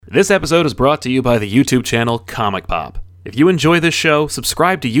This episode is brought to you by the YouTube channel Comic Pop. If you enjoy this show,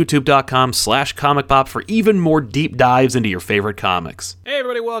 subscribe to youtube.com/comicpop for even more deep dives into your favorite comics. Hey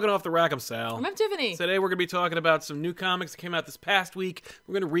everybody, welcome off the rack. I'm Sal. I'm Tiffany. Today we're going to be talking about some new comics that came out this past week.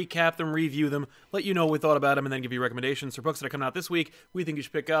 We're going to recap them, review them, let you know what we thought about them, and then give you recommendations for books that are coming out this week we think you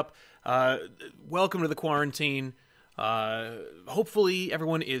should pick up. Welcome to the quarantine. Hopefully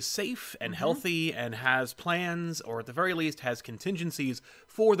everyone is safe and healthy and has plans, or at the very least has contingencies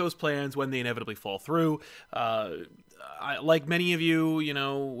for those plans when they inevitably fall through. Like many of you,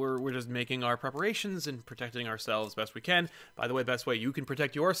 we're just making our preparations and protecting ourselves as best we can. By the way, the best way you can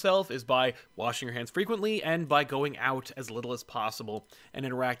protect yourself is by washing your hands frequently and by going out as little as possible and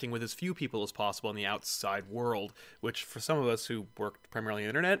interacting with as few people as possible in the outside world, which for some of us who work primarily on the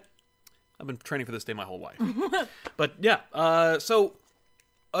internet, I've been training for this day my whole life. But yeah, so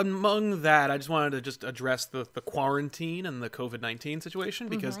among that, I just wanted to address the quarantine and the COVID-19 situation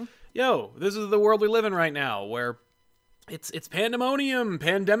because, this is the world we live in right now where it's pandemonium,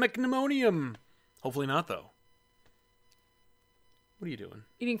 pandemic pneumonium. Hopefully not, though. What are you doing?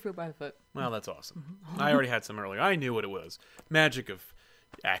 Eating fruit by the foot. Well, that's awesome. I already had some earlier. I knew what it was. Magic of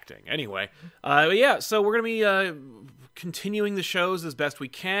acting. Anyway, so we're going to be continuing the shows as best we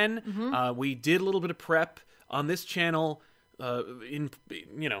can. We did a little bit of prep on this channel in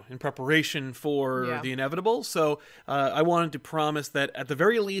preparation for the inevitable. So I wanted to promise that at the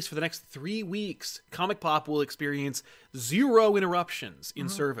very least for the next 3 weeks, Comic Pop will experience 0 interruptions in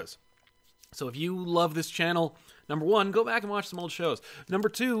service. So if you love this channel, number one, go back and watch some old shows. Number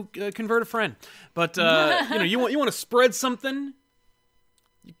two, convert a friend. But you want to spread something.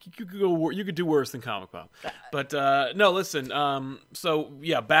 You could do worse than Comic Pop. But no, listen.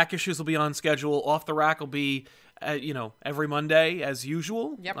 Back issues will be on schedule. Off the Rack will be every Monday as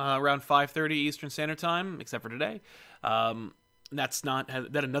usual. Yep. Around 5:30 Eastern Standard Time, except for today. That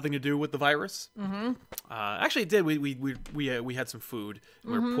had nothing to do with the virus. Actually, it did. We had some food.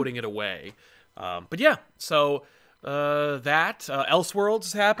 And we were putting it away. But yeah, so. Elseworlds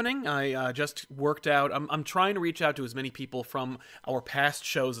is happening. I just worked out. I'm trying to reach out to as many people from our past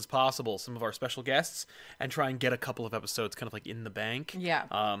shows as possible, some of our special guests, and try and get a couple of episodes kind of like in the bank.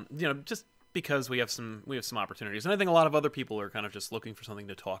 Yeah. Just because we have some opportunities, and I think a lot of other people are kind of just looking for something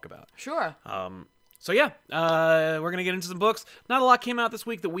to talk about. Sure. So yeah, we're going to get into some books. Not a lot came out this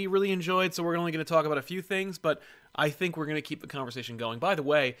week that we really enjoyed, so we're only going to talk about a few things, but I think we're going to keep the conversation going. By the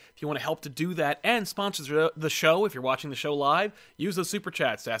way, if you want to help to do that and sponsor the show, if you're watching the show live, use those super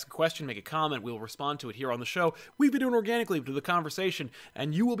chats to ask a question, make a comment. We'll respond to it here on the show. We've been doing organically to the conversation,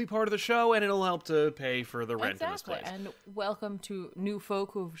 and you will be part of the show, and it'll help to pay for the rent in this place. And welcome to new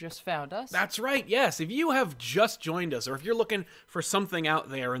folk who've just found us. That's right, yes. If you have just joined us, or if you're looking for something out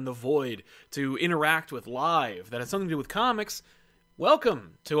there in the void to interact with live that has something to do with comics,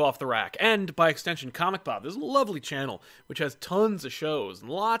 welcome to Off the Rack, and by extension, Comic Pop. This is a lovely channel which has tons of shows and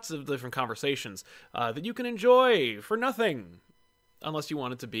lots of different conversations that you can enjoy for nothing, unless you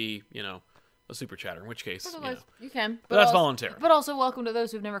want it to be, a super chatter, in which case, you can. But that's voluntary. But also welcome to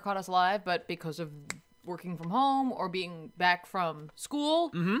those who've never caught us live, but because of working from home or being back from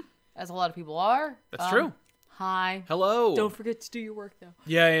school, as a lot of people are. That's true. Hi. Hello. Don't forget to do your work, though.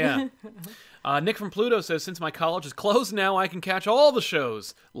 Yeah. Nick from Pluto says, since my college is closed now, I can catch all the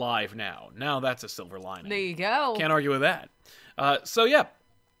shows live now. Now that's a silver lining. There you go. Can't argue with that. So yeah,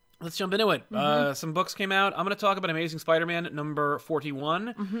 let's jump into it. Some books came out. I'm going to talk about Amazing Spider-Man number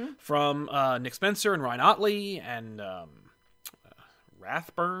 41 from Nick Spencer and Ryan Ottley and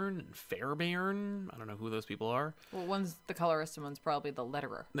Rathburn and Fairbairn. I don't know who those people are. Well, one's the colorist and one's probably the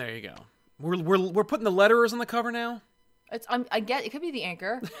letterer. There you go. We're putting the letterers on the cover now. I get it could be the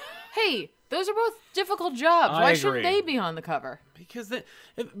anchor. Hey, those are both difficult jobs. I Why agree. shouldn't they be on the cover? Because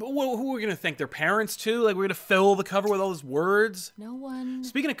who are we gonna think? Their parents too? Like we're gonna fill the cover with all those words? No one.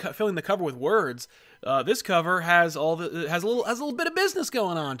 Speaking of filling the cover with words, this cover has a little bit of business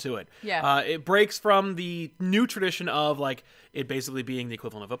going on to it. Yeah. It breaks from the new tradition of like it basically being the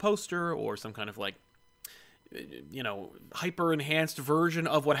equivalent of a poster or some kind of like hyper enhanced version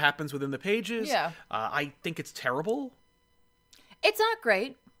of what happens within the pages. Yeah. I think it's terrible. It's not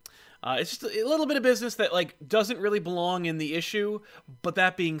great. It's just a little bit of business that like doesn't really belong in the issue. But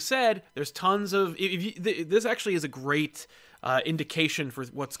that being said, there's tons of this actually is a great indication for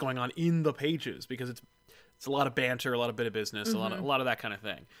what's going on in the pages because it's a lot of banter, a lot of bit of business, a lot of that kind of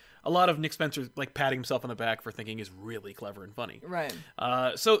thing. A lot of Nick Spencer like patting himself on the back for thinking is really clever and funny. Right.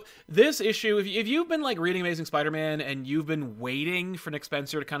 So this issue, if you've been like reading Amazing Spider-Man and you've been waiting for Nick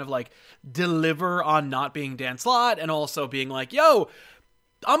Spencer to kind of like deliver on not being Dan Slott and also being like, yo,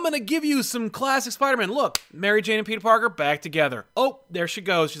 I'm going to give you some classic Spider-Man. Look, Mary Jane and Peter Parker back together. Oh, there she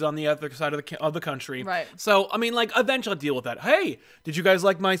goes. She's on the other side of the country. Right. So, I mean, like, eventually I'll deal with that. Hey, did you guys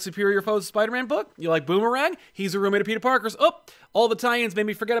like my Superior Foes Spider-Man book? You like Boomerang? He's a roommate of Peter Parker's. Oh, all the tie-ins made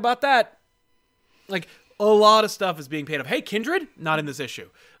me forget about that. Like, a lot of stuff is being paid off. Hey, Kindred? Not in this issue.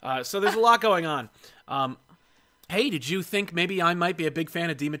 So there's a lot going on. Hey, did you think maybe I might be a big fan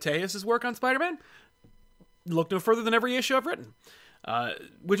of DeMatteis' work on Spider-Man? Look no further than every issue I've written.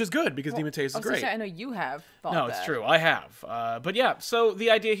 Which is good, because DeMatteis is great. I know you have thought No, that. it's true. I have. But yeah, so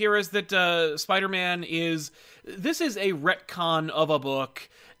the idea here is that Spider-Man this is a retcon of a book,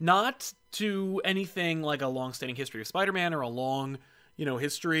 not to anything like a long-standing history of Spider-Man or a long,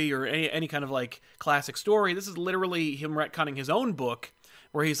 history or any kind of like classic story. This is literally him retconning his own book,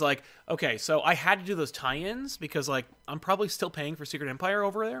 where he's like, okay, so I had to do those tie-ins because, like, I'm probably still paying for Secret Empire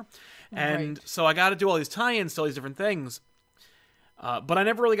over there. And so I got to do all these tie-ins to all these different things. But I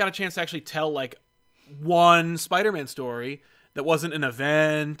never really got a chance to actually tell, like, one Spider-Man story that wasn't an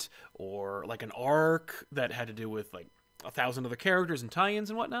event or, like, an arc that had to do with, like, 1,000 other characters and tie-ins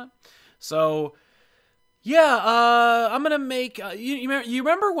and whatnot. So, yeah, I'm going to make... you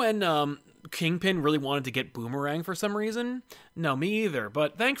remember when Kingpin really wanted to get Boomerang for some reason? No, me either.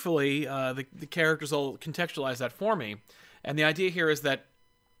 But thankfully, the characters all contextualize that for me. And the idea here is that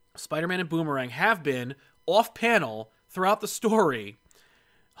Spider-Man and Boomerang have been off-panel throughout the story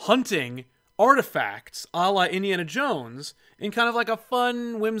hunting artifacts a la Indiana Jones in kind of like a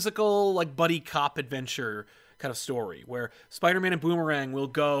fun, whimsical, like buddy cop adventure kind of story where Spider-Man and Boomerang will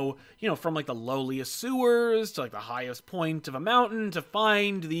go, from like the lowliest sewers to like the highest point of a mountain to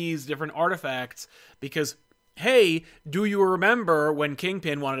find these different artifacts because, hey, do you remember when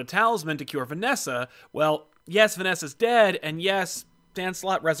Kingpin wanted a talisman to cure Vanessa? Well, yes, Vanessa's dead, and yes, Dan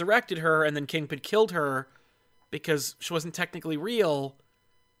Slott resurrected her, and then Kingpin killed her because she wasn't technically real,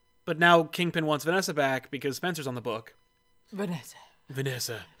 but now Kingpin wants Vanessa back because Spencer's on the book. Vanessa.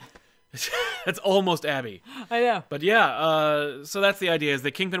 That's almost Abby. I know. But yeah, so that's the idea, is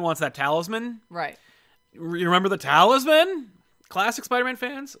that Kingpin wants that talisman. Right. You remember the talisman? Classic Spider-Man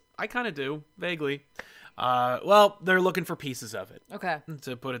fans? I kind of do, vaguely. Well, they're looking for pieces of it. Okay.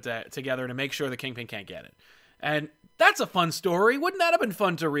 To put it together to make sure the Kingpin can't get it. And that's a fun story. Wouldn't that have been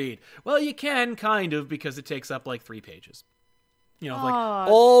fun to read? Well, you can, kind of, because it takes up like 3 pages. Like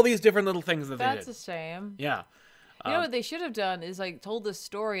all these different little things that they did. That's a shame. Yeah. You know what they should have done is like told this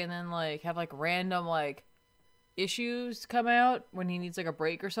story and then like have like random like issues come out when he needs like a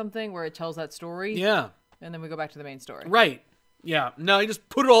break or something where it tells that story. Yeah. And then we go back to the main story. Right. Yeah. No, you just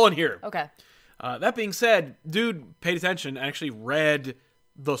put it all in here. Okay. That being said, dude paid attention and actually read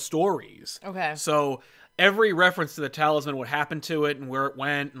the stories. Okay. So every reference to the talisman, what happened to it and where it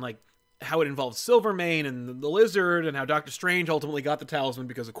went and like how it involved Silvermane and the lizard and how Doctor Strange ultimately got the talisman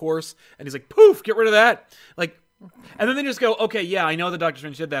because of course. And he's like, poof, get rid of that. Like, and then they just go, okay, yeah, I know that Doctor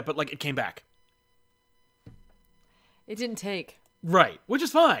Strange did that, but like it came back. It didn't take. Right, which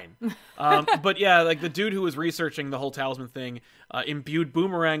is fine. But yeah, like the dude who was researching the whole talisman thing imbued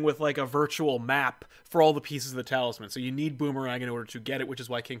Boomerang with like a virtual map for all the pieces of the talisman. So you need Boomerang in order to get it, which is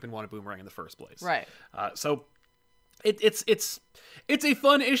why Kingpin wanted Boomerang in the first place. Right. So it's a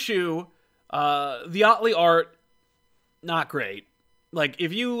fun issue. The Otley art, not great. Like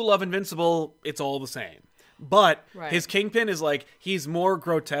if you love Invincible, it's all the same. But his Kingpin is like he's more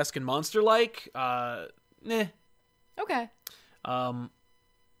grotesque and monster-like. Okay. But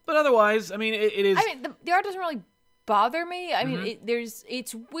otherwise, I mean, it is. I mean, the art doesn't really bother me. I mean,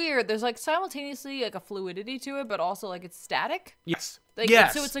 it's weird. There's like simultaneously like a fluidity to it, but also like it's static. Yes. Like,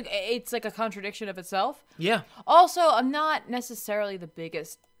 yes. So it's like a contradiction of itself. Yeah. Also, I'm not necessarily the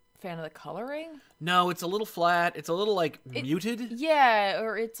biggest fan of the coloring. No, it's a little flat. It's a little like muted. Yeah,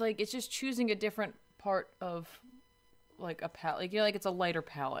 or it's like it's just choosing a different part of like a palette. Like like it's a lighter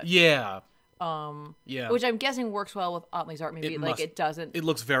palette. Yeah. Yeah. Which I'm guessing works well with Otley's art. Maybe it doesn't. It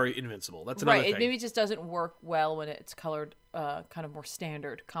looks very Invincible. That's another thing. Right. Maybe it just doesn't work well when it's colored kind of more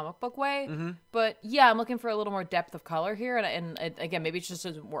standard comic book way. Mm-hmm. But yeah, I'm looking for a little more depth of color here. And again, maybe it just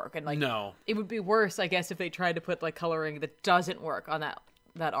doesn't work. And like, no, it would be worse, I guess, if they tried to put like coloring that doesn't work on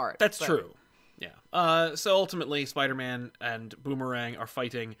that art. That's true. Yeah. So ultimately, Spider-Man and Boomerang are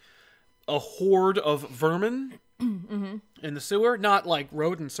fighting a horde of vermin. Mm-hmm. In the sewer, not like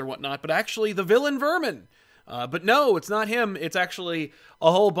rodents or whatnot, but actually the villain vermin. But no, it's not him. It's actually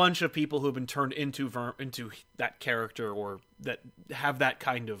a whole bunch of people who've been turned into that character or that have that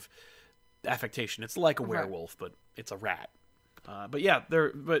kind of affectation. It's like a werewolf, but it's a rat. But yeah,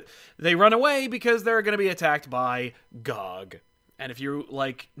 they run away because they're going to be attacked by Gog. And if you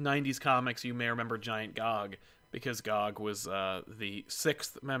like 90s comics, you may remember Giant Gog because Gog was the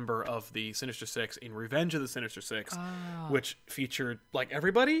sixth member of the Sinister Six in Revenge of the Sinister Six, which featured like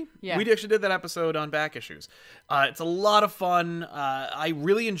everybody. Yeah. We actually did that episode on back issues. It's a lot of fun. I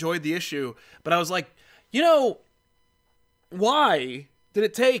really enjoyed the issue, but I was like, why did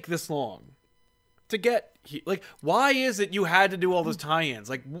it take this long to get like? Why is it you had to do all those tie-ins?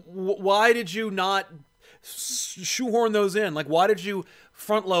 Like, why did you not shoehorn those in? Like, why did you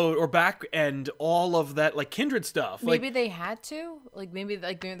front load or back end all of that like Kindred stuff? Maybe they had to. Like maybe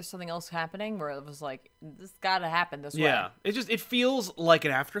there's something else happening where it was like, this gotta happen this way. Yeah, it feels like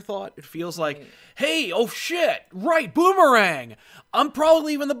an afterthought. It feels like, hey, oh shit, right, Boomerang. I'm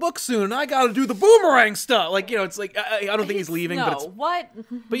probably leaving the book soon, and I gotta do the Boomerang stuff. Like, it's like I don't think he's leaving, no, but it's what?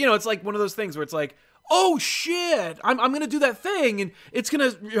 but it's like one of those things where it's like, oh shit, I'm gonna do that thing, and it's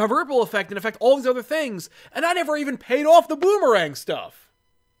gonna have a ripple effect and affect all these other things, and I never even paid off the Boomerang stuff.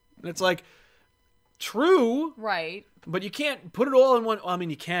 And it's like, true, Right. but you can't put it all in one. I mean,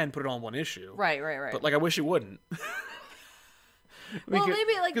 you can put it all in one issue, Right. but like I wish you wouldn't. Well,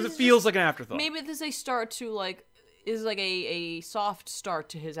 maybe like because it this is feels just- like an afterthought. Maybe this is a start to like is like a soft start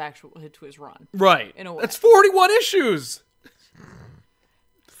to his run. Right. In a way. That's 41 issues.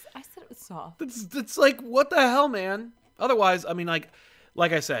 I said it was soft. It's like, what the hell, man? Otherwise, I mean, like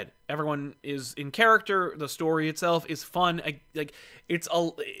I said, everyone is in character. The story itself is fun.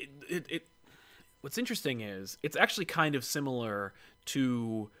 What's interesting is it's actually kind of similar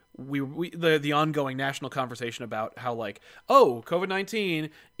to the ongoing national conversation about how like, COVID-19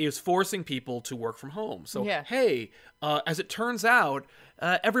 is forcing people to work from home. So Yeah. hey, as it turns out,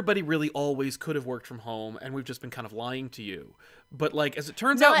 everybody really always could have worked from home, and we've just been kind of lying to you. But like, as it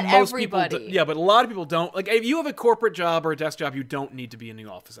turns out, Not most everybody. people, but a lot of people don't. Like, if you have a corporate job or a desk job, you don't need to be in the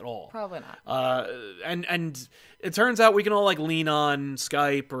office at all. Probably not. And it turns out we can all like lean on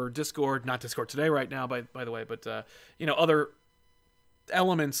Skype or Discord, not Discord today right now, by the way, but other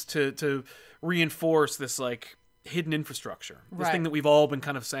elements to reinforce this like hidden infrastructure, this Right. thing that we've all been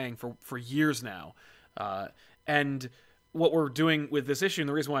kind of saying for years now. And what we're doing with this issue, and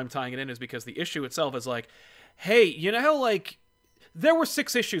the reason why I'm tying it in is because the issue itself is like, hey, you know how like there were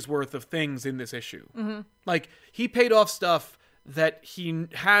 6 issues worth of things in this issue. Mm-hmm. Like, he paid off stuff that he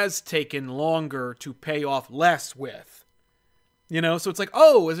has taken longer to pay off less with. So it's like,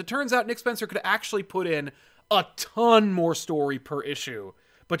 as it turns out, Nick Spencer could actually put in a ton more story per issue,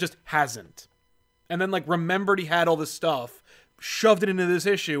 but just hasn't. And then like remembered he had all this stuff, shoved it into this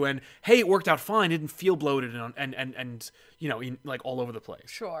issue, and hey, it worked out fine. It didn't feel bloated and like all over the place.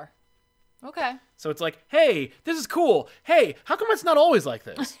 Sure. Okay. So it's like, hey, this is cool. Hey, how come it's not always like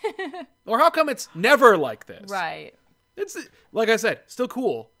this? Or how come it's never like this? Right. It's, like I said, still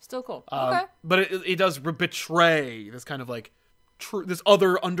cool. Still cool. Okay. But it does betray this kind of like this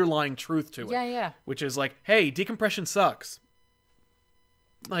other underlying truth to it. Yeah. Which is like, hey, decompression sucks.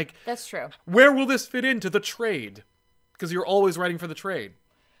 Like, That's true. where will this fit into the trade? Because you're always writing for the trade.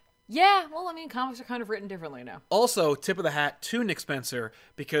 Yeah. Well, I mean, comics are kind of written differently now. Also, tip of the hat to Nick Spencer,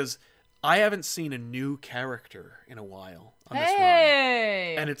 because I haven't seen a new character in a while on this run.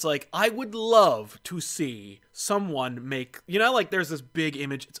 Hey. And it's like, I would love to see someone make, like there's this big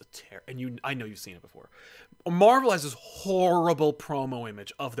image. It's a tear, and I know you've seen it before. Marvel has this horrible promo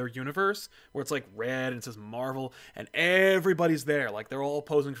image of their universe where it's like red and it says Marvel and everybody's there. Like, they're all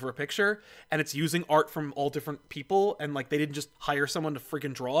posing for a picture, and it's using art from all different people, and like they didn't just hire someone to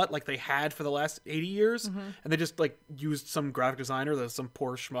freaking draw it like they had for the last 80 years. Mm-hmm. And they just like used some graphic designer, some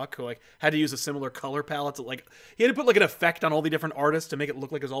poor schmuck who like had to use a similar color palette to like, he had to put like an effect on all the different artists to make it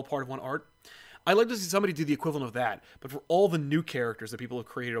look like it was all part of one art. I'd like to see somebody do the equivalent of that, but for all the new characters that people have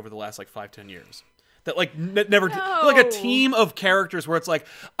created over the last like 5-10 years. That like never did, like a team of characters where it's like,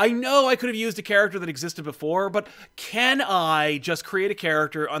 I know I could have used a character that existed before, but can I just create a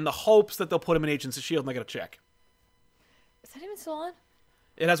character on the hopes that they'll put him in Agents of S.H.I.E.L.D. and I get a check? Is that even still on?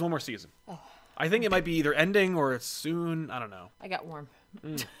 It has one more season. I think it might be either ending or it's soon. I don't know. I got warm.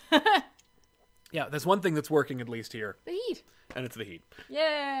 Yeah, there's one thing that's working at least here, The heat. and it's the heat.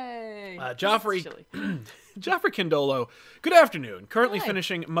 Yay. Joffrey Chilly. Joffrey Kindolo, good afternoon. Currently Hi.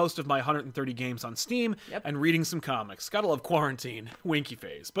 finishing most of my 130 games on Steam Yep. and reading some comics. Gotta love quarantine. Winky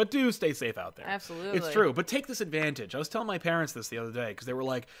face. But do stay safe out there. Absolutely. It's true. But take this advantage. I was telling my parents this the other day because they were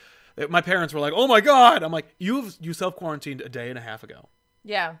like, my parents were like, oh my God. I'm like, you self-quarantined a day and a half ago.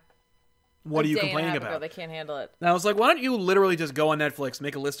 Yeah. What are you A day and a complaining half ago, about? They can't handle it. And I was like, why don't you literally just go on Netflix,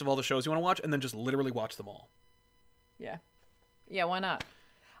 make a list of all the shows you want to watch, and then just literally watch them all? Yeah. Yeah, why not?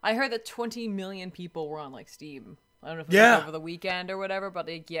 I heard that 20 million people were on like Steam. I don't know if it Yeah. was over the weekend or whatever, but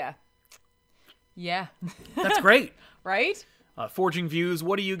like, yeah. Yeah. That's great. Right? Forging Views,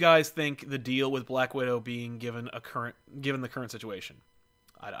 what do you guys think the deal with Black Widow being given the current situation?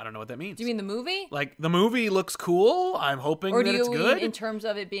 I don't know what that means. Do you mean the movie? Like, the movie looks cool. I'm hoping Or that do it's you good. mean in terms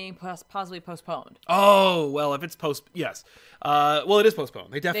of it being possibly postponed? Oh, well, if it's yes. Well, it is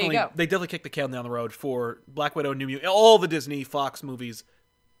postponed. They you definitely go. kicked the can down the road for Black Widow, New Mutants. All the Disney Fox movies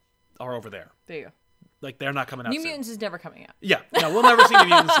are over there. There you go. Like, they're not coming out New soon. Mutants is never coming out. Yeah, no, we'll never see New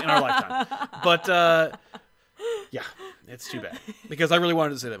Mutants in our lifetime. But yeah, it's too bad because I really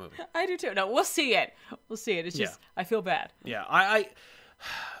wanted to see that movie. I do too. No, we'll see it. We'll see it. It's just I feel bad. Yeah, I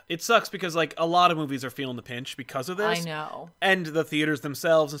it sucks because like a lot of movies are feeling the pinch because of this. I know. And the theaters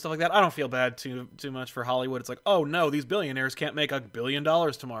themselves and stuff like that. I don't feel bad too much for Hollywood. It's like, oh no, these billionaires can't make $1 billion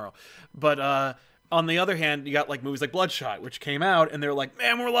tomorrow. But on the other hand, you got like movies like Bloodshot, which came out, and they're like,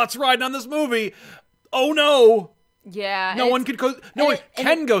 man, we're lots riding on this movie. Oh no. Yeah. No one can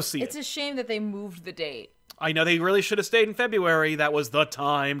go see it. It's a shame that they moved the date. I know they really should have stayed in February. That was the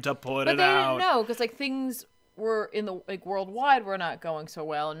time to put But it they out. didn't know because like things were in the like worldwide were not going so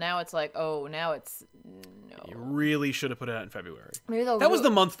well, and now it's like now it's no. You really should have put it out in February. Maybe they'll That was the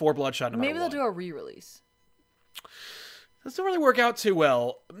month for Bloodshot. No maybe matter they'll what. do a re-release. This didn't really work out too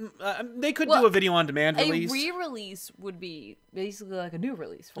well. They could do a video on demand release. A re-release would be basically like a new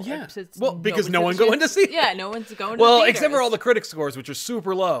release for Yeah. it. Since Well, because nobody's no one gonna going to see it. Yeah, no one's going to Well, theaters. except for all the critic scores, which are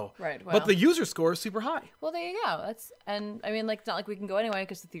super low. Right, But well. the user score is super high. Well, there you go. And I mean, like, it's not like we can go anyway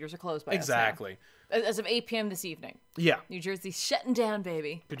because the theaters are closed by Exactly. us now. As of 8 p.m. this evening. Yeah. New Jersey's shutting down,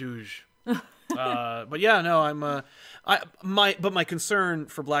 baby. Badoosh. But yeah, no, my concern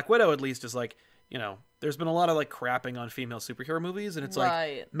for Black Widow at least is like, you know, there's been a lot of like crapping on female superhero movies, and it's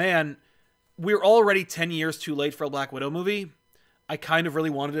Right. like, man, we're already 10 years too late for a Black Widow movie. I kind of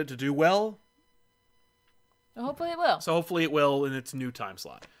really wanted it to do well, Well, hopefully it will. so hopefully it will in its new time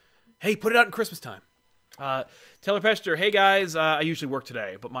slot. Hey, put it out in Christmas time. Taylor Pester, hey guys, I usually work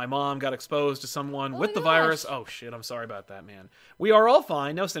today, but my mom got exposed to someone with the gosh. virus. Oh shit, I'm sorry about that, man. We are all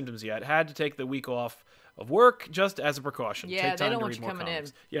fine, no symptoms yet. Had to take the week off of work just as a precaution. Yeah, take they time don't to want read you more coming in.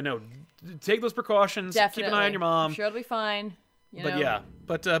 comics. Yeah, no, take those precautions. Definitely. Keep an eye on your mom. I'm sure it'll be fine. You But know? yeah,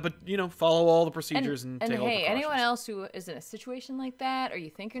 but you know, follow all the procedures and take all the hey, precautions. anyone else who is in a situation like that, or you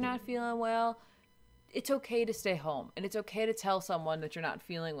think you're not feeling well, it's okay to stay home, and it's okay to tell someone that you're not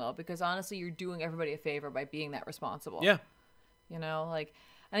feeling well, because honestly, you're doing everybody a favor by being that responsible. Yeah. You know, like,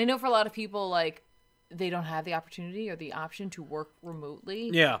 and I know for a lot of people, like, they don't have the opportunity or the option to work remotely.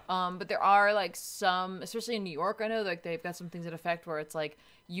 Yeah. But there are like some, especially in New York, I know like they've got some things that affect where it's like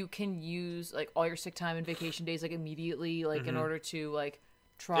you can use like all your sick time and vacation days like immediately, like in order to like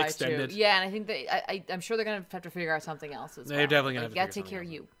try Extend to. it. Yeah, and I think that I'm sure they're gonna have to figure out something else as well. They're definitely gonna like, have to gotta figure take care of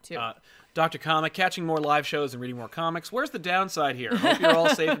something you too. Dr. Comic, catching more live shows and reading more comics. Where's the downside here? Hope you're all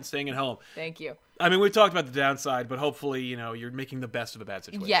safe and staying at home. Thank you. I mean, we've talked about the downside, but hopefully, you know, you're making the best of a bad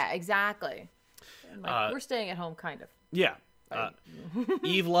situation. Yeah, exactly. And, like, we're staying at home, kind of. Yeah.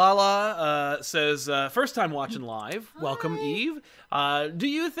 Eve Lala says, first time watching live. Welcome, Eve. Do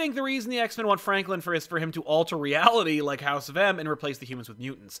you think the reason the X-Men want Franklin is for him to alter reality like House of M and replace the humans with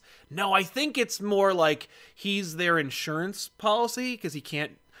mutants? No, I think it's more like he's their insurance policy because he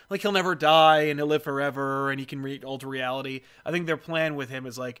can't, like, he'll never die and he'll live forever and he can alter reality. I think their plan with him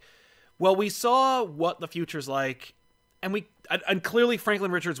is like, well, we saw what the future's like, and clearly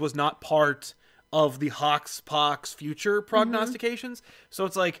Franklin Richards was not part of the Hoxpox future prognostications. So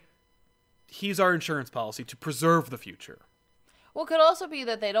it's like, he's our insurance policy to preserve the future. Well, it could also be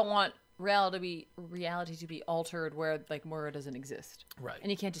that they don't want reality to be altered where like Moira doesn't exist. Right. And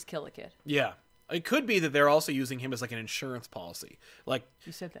you can't just kill a kid. Yeah. It could be that they're also using him as like an insurance policy. Like,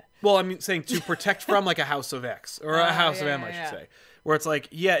 You said that. well, I'm saying to protect from like a House of X or a House of M, I should say. Where it's like,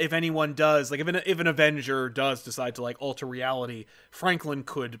 yeah, if anyone does, like if an Avenger does decide to like alter reality, Franklin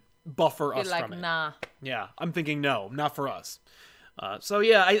could buffer us You're like, from it. nah. Yeah, I'm thinking no, not for us. So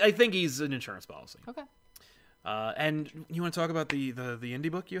yeah, I think he's an insurance policy. Okay. And you want to talk about the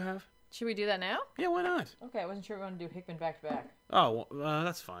indie book you have? Should we do that now? Yeah, why not? Okay, I wasn't sure we wanted to do Hickman back to back. Oh, well,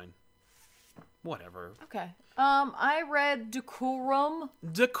 that's fine. Whatever. Okay. I read Decorum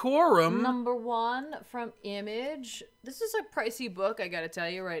Decorum. #1 from Image. This is a pricey book, I gotta tell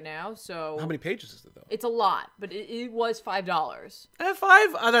you right now. So How many pages is it though? it's a lot, but it was $5.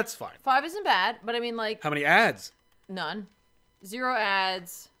 5. That's fine. 5 isn't bad, but I mean like How many ads? none, 0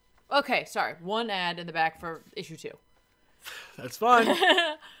 ads. Okay, sorry, 1 ad in the back for issue 2. That's fine.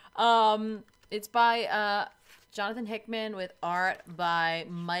 It's by Jonathan Hickman with art by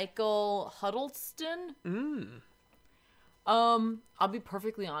Michael Huddleston. I'll be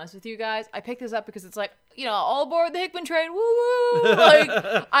perfectly honest with you guys. I picked this up because it's like all aboard the Hickman train, woo woo. Like,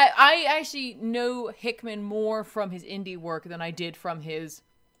 I actually know Hickman more from his indie work than I did from his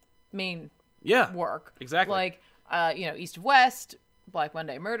main work. Exactly. Like, East of West, Black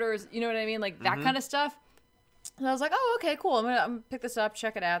Monday Murders, you know what I mean? Like, that kind of stuff. And I was like, oh, okay, cool. I'm gonna pick this up,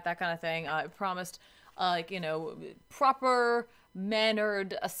 check it out, that kind of thing. I promised, proper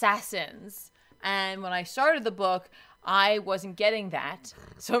mannered assassins. And when I started the book, I wasn't getting that.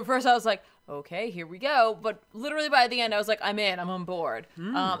 So at first I was like, okay, here we go. But literally by the end, I was like, I'm on board.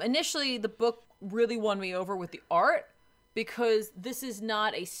 Initially, the book really won me over with the art because this is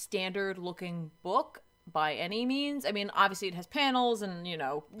not a standard looking book by any means. I mean, obviously it has panels and,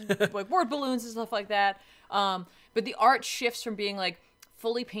 like word balloons and stuff like that. But the art shifts from being like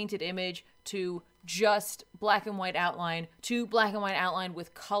fully painted image to just black and white outline to black and white outline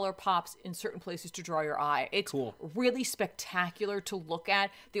with color pops in certain places to draw your eye. It's cool. Really spectacular to look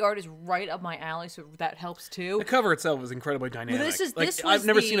at. The art is right up my alley, so that helps too. The cover itself is incredibly dynamic. Well, I've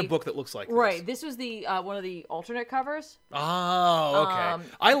never seen a book that looks like this. Right. This was the one of the alternate covers. Oh, okay.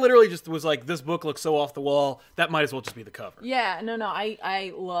 I literally just was like, this book looks so off the wall, that might as well just be the cover. Yeah, no.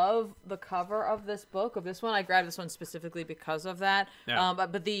 I love the cover of this book, of this one. I grabbed this one specifically because of that. Yeah.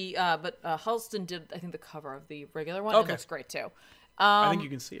 But Hulston did, I think, the cover of the regular one. Okay. It looks great too. I think you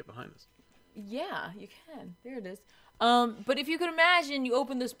can see it behind us. Yeah, you can. There it is. But if you could imagine, you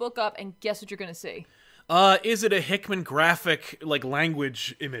open this book up and guess what you're going to see. Is it a Hickman graphic, like,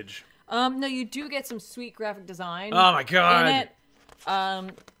 language image? No, you do get some sweet graphic design. Oh my god. In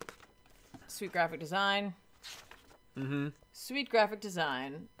it. Sweet graphic design. Mm-hmm. Sweet graphic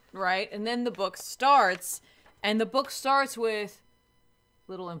design, right? And then the book starts, and the book starts with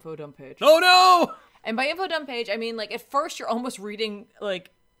little info dump page. Oh no! And by info dump page, I mean, like, at first you're almost reading,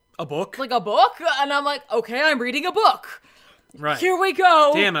 like... A book? Like a book? And I'm like, okay, I'm reading a book. Right. Here we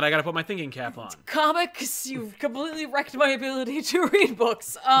go. Damn it, I gotta put my thinking cap on. Comics, you've completely wrecked my ability to read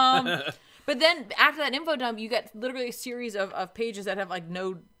books. But then after that info dump, you get literally a series of pages that have, like,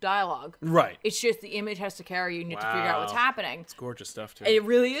 no dialogue. Right. It's just the image has to carry you and you have to figure out what's happening. It's gorgeous stuff, too. It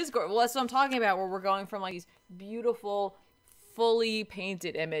really is gorgeous. Well, that's what I'm talking about, where we're going from, like, these beautiful, fully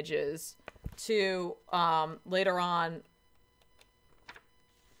painted images to later on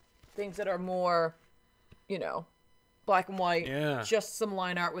things that are more, black and white. Yeah. Just some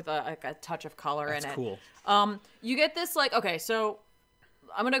line art with a touch of color in it. That's cool. You get this, like, okay, so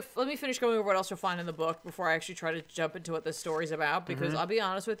let me finish going over what else you'll find in the book before I actually try to jump into what this story's about, because I'll be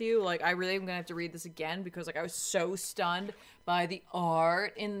honest with you, like, I really am gonna have to read this again because, like, I was so stunned by the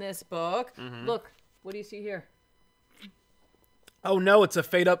art in this book. Look, what do you see here? Oh no, it's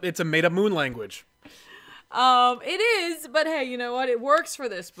a made-up moon language. It is, but hey, you know what? It works for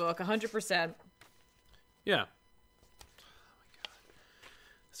this book, 100%. Yeah. Oh my god.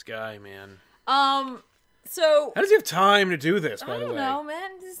 This guy, man. So how does he have time to do this, by the way? I don't know,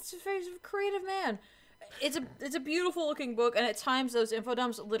 man. This is a creative man. It's a beautiful looking book, and at times those info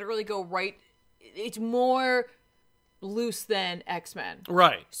dumps literally go right. It's more loose than X-Men.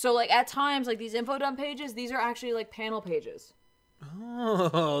 Right. So, like, at times, like, these info dump pages, these are actually, like, panel pages.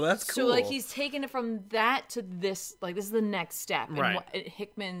 Oh, that's cool. So, like, he's taken it from that to this. Like, this is the next step. Right. In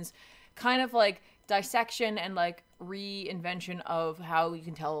Hickman's kind of, like, dissection and, like, reinvention of how you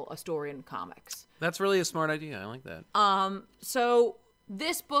can tell a story in comics. That's really a smart idea. I like that. So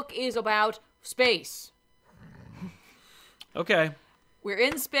this book is about space. Okay. We're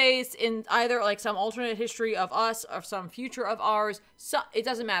in space in either, like, some alternate history of us or some future of ours. So it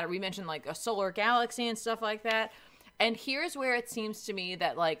doesn't matter. We mentioned, like, a solar galaxy and stuff like that. And here's where it seems to me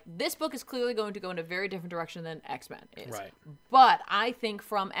that, like, this book is clearly going to go in a very different direction than X-Men is. Right. But I think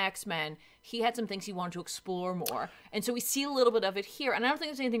from X-Men, he had some things he wanted to explore more. And so we see a little bit of it here. And I don't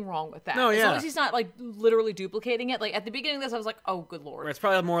think there's anything wrong with that. No, As yeah. long as he's not, like, literally duplicating it. Like, at the beginning of this, I was like, oh, good lord. It's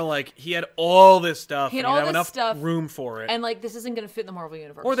probably more like he had all this stuff. He had and all have this enough stuff, room for it. And, like, this isn't going to fit in the Marvel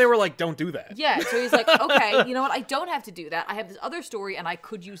Universe. Or they were like, don't do that. Yeah, so he's like, okay, you know what? I don't have to do that. I have this other story, and I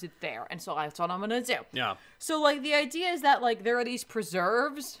could use it there. And so that's what I'm going to do. Yeah. So, like, the idea is that, like, there are these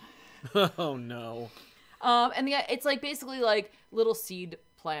preserves. Oh, no. And it's, like, basically, like, little seed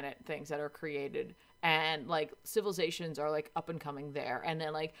planet things that are created. And, like, civilizations are, like, up and coming there. And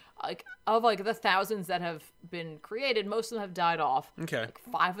then, like of, like, the thousands that have been created, most of them have died off. Okay. Like,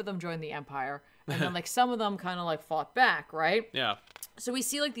 5 of them joined the Empire. And then, like, some of them kind of, like, fought back, right? Yeah. So we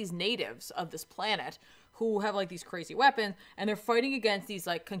see, like, these natives of this planet who have, like, these crazy weapons, and they're fighting against these,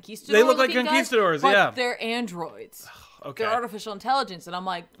 like, conquistadors. They look like conquistadors, guys, yeah. But they're androids. Okay. They're artificial intelligence, and I'm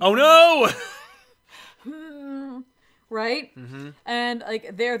like, Oh, no! right? Mm-hmm. And,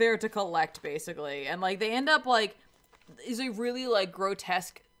 like, they're there to collect, basically. And, like, they end up, like, is a really, like,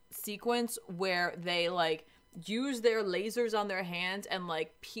 grotesque sequence where they like use their lasers on their hands and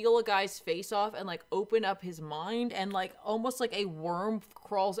like peel a guy's face off and like open up his mind, and like almost like a worm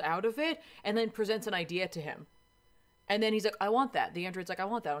crawls out of it and then presents an idea to him. And then he's like, I want that. The android's like, I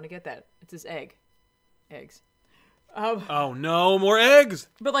want that. I want to get that. It's his eggs. Oh no, more eggs.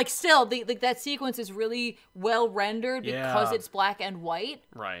 But like still, like that sequence is really well rendered because Yeah. it's black and white.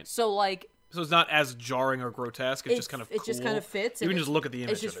 Right. So like So it's not as jarring or grotesque. It's just kind of cool. It just kind of fits. You and can just look at the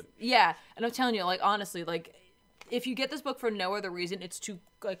image just, of it. Yeah, and I'm telling you, like honestly, like if you get this book for no other reason, it's to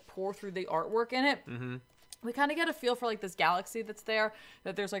like pour through the artwork in it. Mm-hmm. We kind of get a feel for like this galaxy that's there.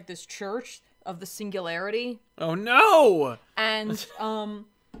 That there's like this church of the singularity, Oh no! and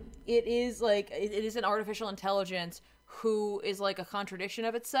it is like it is an artificial intelligence who is like a contradiction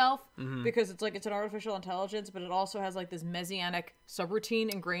of itself, because it's like it's an artificial intelligence, but it also has like this messianic subroutine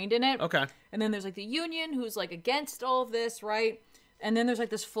ingrained in it. Okay. And then there's like the Union, who's like against all of this, right? And then there's like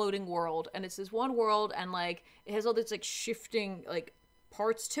this floating world, and it's this one world, and like it has all this like shifting like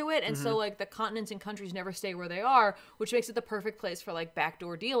parts to it, and so like the continents and countries never stay where they are, which makes it the perfect place for like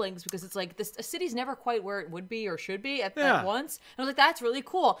backdoor dealings, because it's like a city's never quite where it would be or should be at once. And I was like, that's really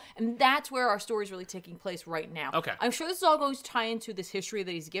cool, and that's where our story's really taking place right now. Okay. I'm sure this is all going to tie into this history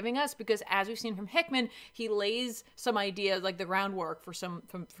that he's giving us, because as we've seen from Hickman, he lays some ideas like the groundwork for some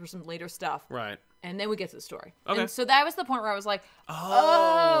later stuff. Right. And then we get to the story. Okay. And so that was the point where I was like,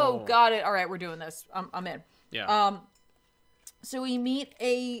 oh, got it. All right, we're doing this. I'm in. Yeah. So we meet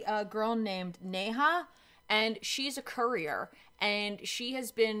a girl named Neha, and she's a courier, and she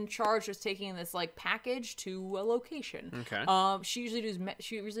has been charged with taking this like package to a location. Okay. She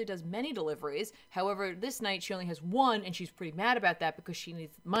usually does many deliveries. However, this night she only has one, and she's pretty mad about that because she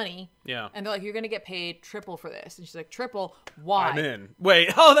needs money. Yeah. And they're like, "You're gonna get paid triple for this," and she's like, "Triple? Why?" I'm in.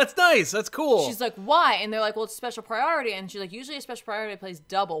 Wait. Oh, that's nice. That's cool. She's like, why? And they're like, well, it's special priority. And she's like, usually a special priority plays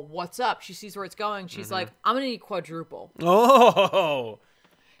double. What's up? She sees where it's going. She's like, I'm going to need quadruple. Oh.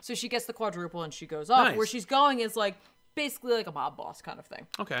 So she gets the quadruple and she goes off. Nice. Where she's going is like basically like a mob boss kind of thing.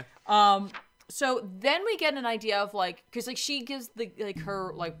 Okay. So then we get an idea of like, because like she gives the like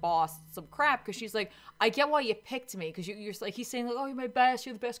her like boss some crap, because she's like, I get why you picked me, because you're like, he's saying like, oh, you're my best,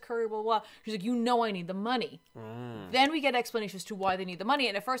 you're the best courier, blah blah. She's like, you know, I need the money. Then we get explanations to why they need the money,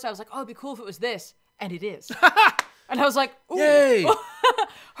 and at first I was like, oh, it'd be cool if it was this, and it is. And I was like, ooh, Yay!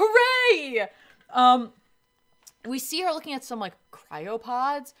 hooray! We see her looking at some like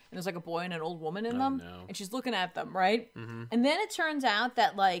cryopods, and there's like a boy and an old woman in them, no. and she's looking at them, right? And then it turns out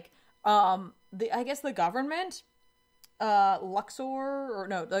that like I guess the government, Luxor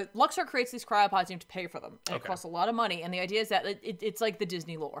creates these cryopods, and you have to pay for them, and it costs a lot of money. And the idea is that it's like the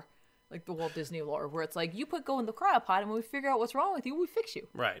Disney lore, like the Walt Disney lore, where it's like you go in the cryopod, and when we figure out what's wrong with you, we fix you,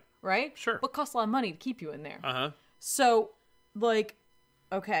 Right. right? Sure. But it costs a lot of money to keep you in there. Uh-huh. So, like,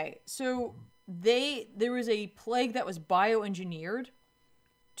 okay, so there was a plague that was bioengineered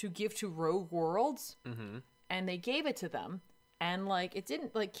to give to rogue worlds, and they gave it to them, and like it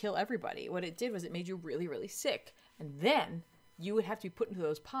didn't like kill everybody. What it did was it made you really, really sick, and then you would have to be put into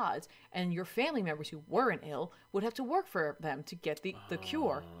those pods, and your family members who weren't ill would have to work for them to get the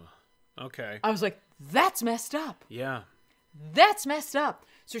cure. Okay. I was like, that's messed up. Yeah. That's messed up.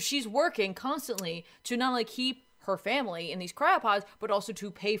 So she's working constantly to not only keep her family in these cryopods, but also to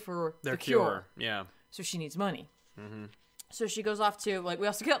pay for Their the cure. Yeah. So she needs money. So she goes off to, like, we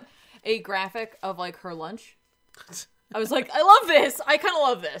also get a graphic of, like, her lunch. I was like, I love this. I kind of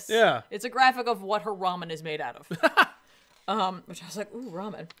love this. Yeah. It's a graphic of what her ramen is made out of. Which I was like, ooh,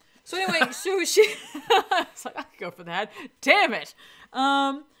 ramen. So anyway, so she, I was like, I could go for that. Damn it.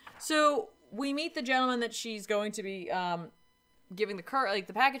 So we meet the gentleman that she's going to be giving the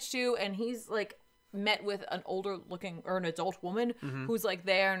package to, and he's like met with an older looking or an adult woman who's like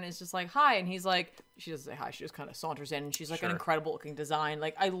there and is just like, hi, and he's like, she doesn't say hi, she just kind of saunters in, and she's like an incredible looking design.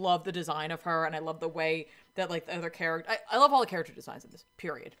 Like, I love the design of her, and I love the way that like the other character, I love all the character designs in this,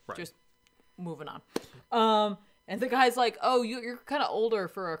 period. Right. Just moving on. And the guy's like, oh, you're kind of older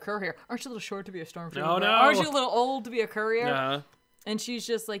for a courier. Aren't you a little short to be a stormtrooper? Oh, no. Aren't you a little old to be a courier? Uh-huh. And she's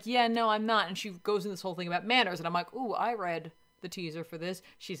just like, yeah, no, I'm not. And she goes in this whole thing about manners. And I'm like, ooh, I read the teaser for this.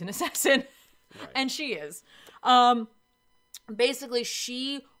 She's an assassin. Right. And she is. Basically,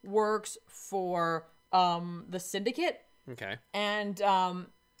 she works for the Syndicate. Okay. And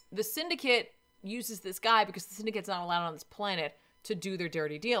the Syndicate uses this guy because the Syndicate's not allowed on this planet to do their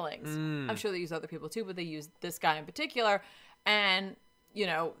dirty dealings. I'm sure they use other people too, but they use this guy in particular. And, you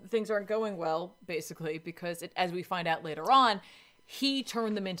know, things aren't going well, basically, because as we find out later on, he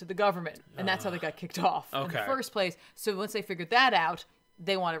turned them into the government. And that's how they got kicked off in the Okay. first place. So once they figured that out,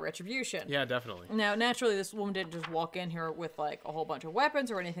 they wanted retribution. Yeah, definitely. Now, naturally, this woman didn't just walk in here with, like, a whole bunch of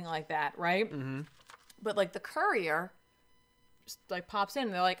weapons or anything like that, right? Mm-hmm. But, like, the courier just, like, pops in,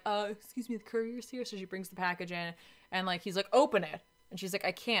 and they're like, excuse me, the courier's here? So she brings the package in, and, like, he's like, open it. And she's like,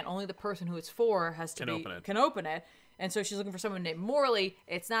 I can't. Only the person who it's for can open it. And so she's looking for someone named Morley.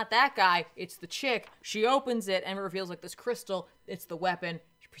 It's not that guy. It's the chick. She opens it, and it reveals, like, this crystal. It's the weapon.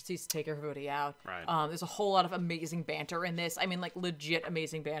 Proceeds to take everybody out. Right. There's a whole lot of amazing banter in this. I mean, like, legit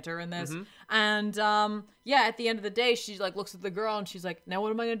amazing banter in this. Mm-hmm. And, yeah, at the end of the day, she, like, looks at the girl and she's like, now what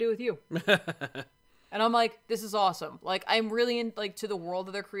am I going to do with you? And I'm like, this is awesome. Like, I'm really in, like, to the world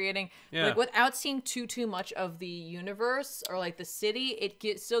that they're creating. Yeah. Like, without seeing too much of the universe or, like, the city,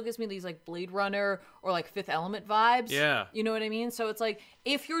 still gives me these, like, Blade Runner or, like, Fifth Element vibes. Yeah. You know what I mean? So it's like,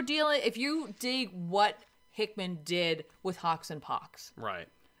 if you dig what Hickman did with Hawks and Pox. Right.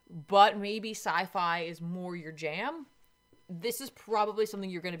 But maybe sci-fi is more your jam, this is probably something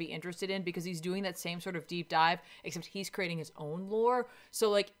you're going to be interested in because he's doing that same sort of deep dive, except he's creating his own lore. So,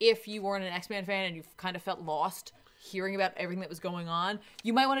 like, if you weren't an X-Men fan and you kind of felt lost hearing about everything that was going on,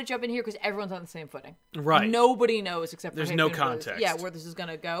 you might want to jump in here because everyone's on the same footing. Right. Nobody knows except for There's Hickman no context. where this is going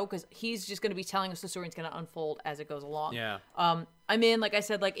to go because he's just going to be telling us the story. It's going to unfold as it goes along. Yeah. I mean, like I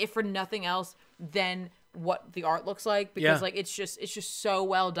said, like, if for nothing else, then what the art looks like because like it's just so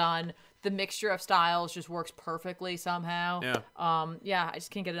well done. The mixture of styles just works perfectly somehow. Yeah. I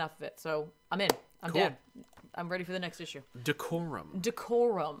just can't get enough of it. So I'm in. I'm Cool. down. I'm ready for the next issue. Decorum.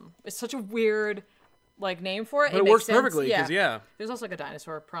 It's such a weird like name for it. But it makes works sense. perfectly because There's also like a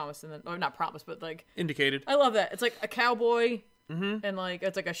dinosaur promise and then or not promise, but like indicated. I love that. It's like a cowboy and like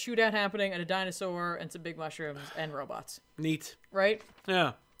it's like a shootout happening and a dinosaur and some big mushrooms and robots. Neat. Right?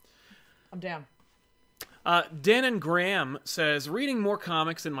 Yeah. I'm down. Dan and Graham says, reading more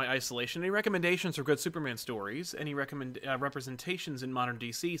comics in my isolation. Any recommendations for good Superman stories? Any representations in modern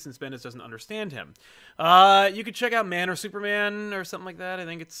DC since Bendis doesn't understand him? You could check out Man or Superman or something like that. I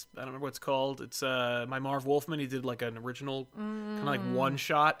think I don't remember what it's called. It's by Marv Wolfman. He did like an original kind of like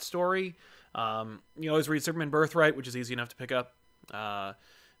one-shot story. You always read Superman Birthright, which is easy enough to pick up.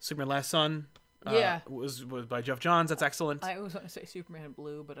 Superman Last Son. Was by Jeff Johns. That's excellent. I always want to say Superman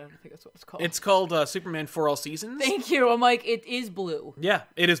Blue, but I don't think that's what it's called. It's called Superman for All Seasons. Thank you. I'm like, it is blue. Yeah,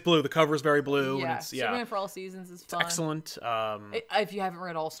 it is blue. The cover is very blue. Yeah, and it's, Superman for All Seasons is fun. Excellent. If you haven't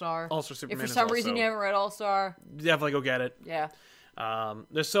read All Star, Also, Superman. If for some reason you haven't read All Star, definitely go get it. Yeah.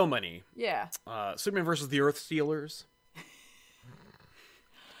 There's so many. Yeah. Superman versus the Earth Stealers.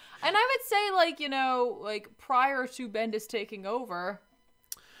 And I would say, like, you know, like prior to Bendis taking over.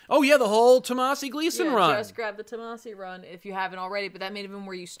 Oh yeah, the whole Tomasi Gleason run. Just grab the Tomasi run if you haven't already, but that may have been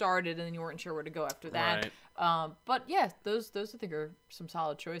where you started and then you weren't sure where to go after that. Right. But yeah, those I think are some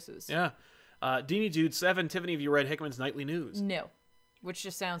solid choices. Yeah. Deanie Dude 7, Tiffany, have you read Hickman's Nightly News? No. Which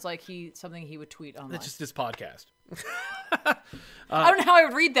just sounds like something he would tweet online. That's just his podcast. I don't know how I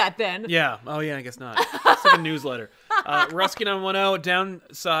would read that then. Yeah. Oh, yeah, I guess not. It's like a newsletter. Ruskin on 10.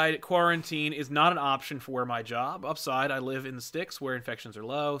 Downside, quarantine is not an option for my job. Upside, I live in the sticks where infections are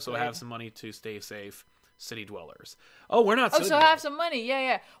low, so I have some money to stay safe. City dwellers. Oh, we're not. Oh, so have some money.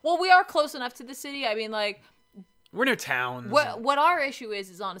 Yeah. Well, we are close enough to the city. I mean, like, we're near towns. What our issue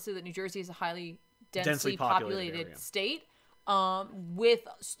is honestly that New Jersey is a highly densely populated state. With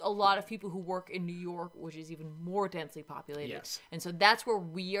a lot of people who work in New York, which is even more densely populated. Yes. And so that's where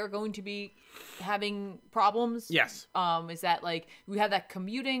we are going to be having problems. Yes. Is that, like, we have that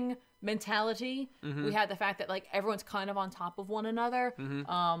commuting mentality. Mm-hmm. We have the fact that, like, everyone's kind of on top of one another.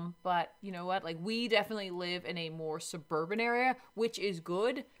 Mm-hmm. But you know what? Like, we definitely live in a more suburban area, which is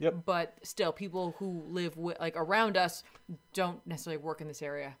good. Yep. But still, people who live around us don't necessarily work in this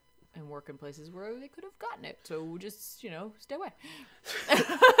area. And work in places where they could have gotten it. So just, stay away.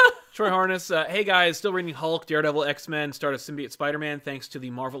 Troy Harness, hey guys, still reading Hulk, Daredevil, X-Men, start of Symbiote Spider-Man thanks to the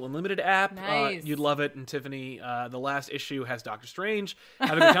Marvel Unlimited app. Nice. You'd love it. And Tiffany, the last issue has Doctor Strange.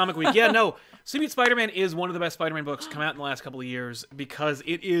 Have a good comic week. Yeah, no, Symbiote Spider-Man is one of the best Spider-Man books come out in the last couple of years because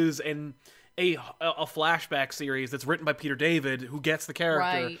it is a flashback series that's written by Peter David, who gets the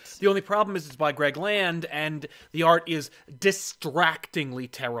character. Right. The only problem is it's by Greg Land, and the art is distractingly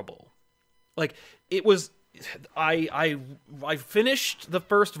terrible. Like, it was... I finished the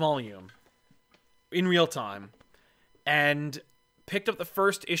first volume in real time and picked up the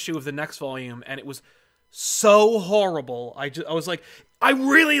first issue of the next volume, and it was so horrible. I was like, I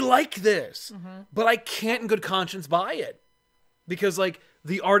really like this, but I can't in good conscience buy it because, like,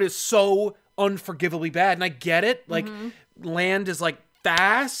 the art is so unforgivably bad, and I get it. Like, Land is, like,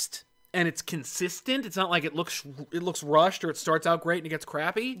 fast and it's consistent. It's not like it looks rushed or it starts out great and it gets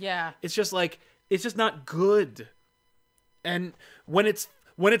crappy. Yeah. It's just like, it's just not good. And when it's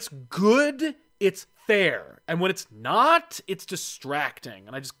good, it's fair. And when it's not, it's distracting.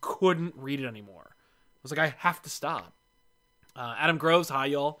 And I just couldn't read it anymore. I was like, I have to stop. Adam Groves, hi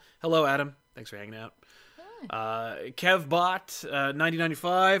y'all. Hello, Adam. Thanks for hanging out. KevBot,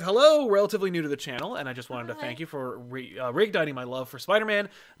 9095. Hello, relatively new to the channel, and I just wanted to thank you for reigniting my love for Spider-Man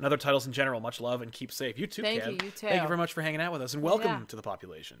and other titles in general. Much love and keep safe. You too, Thank Kev. you, you too. Thank you very much for hanging out with us, and welcome to the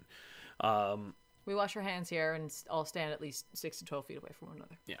population. We wash our hands here and all stand at least 6 to 12 feet away from one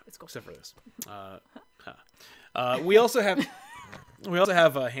another. Yeah, it's cool. Except for this. We also have... We also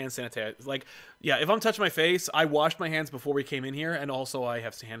have hand sanitizer. Like, yeah, if I'm touching my face, I washed my hands before we came in here, and also I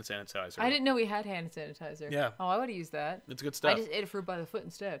have hand sanitizer. I didn't know we had hand sanitizer. Yeah. Oh, I would have used that. It's good stuff. I just ate a fruit by the foot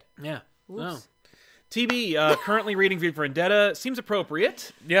instead. Yeah. Oops. No. TB, currently reading V for Vendetta. Seems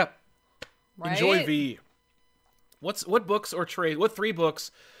appropriate. Yeah. Right? Enjoy V. What books or trades? What 3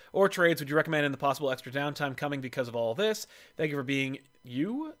 books or trades would you recommend in the possible extra downtime coming because of all this? Thank you for being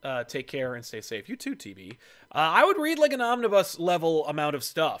you. Take care and stay safe. You too, TB. I would read like an omnibus level amount of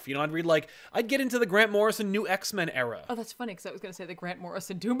stuff. You know, I'd get into the Grant Morrison New X-Men era. Oh, that's funny because I was going to say the Grant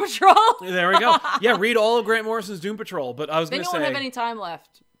Morrison Doom Patrol. There we go. Yeah, read all of Grant Morrison's Doom Patrol. But I was going to say... Then you won't have any time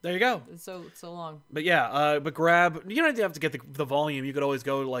left. There you go. It's so long. But yeah, but grab... You don't have to get the volume. You could always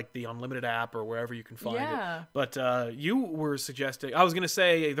go to like the Unlimited app or wherever you can find it. But you were suggesting... I was going to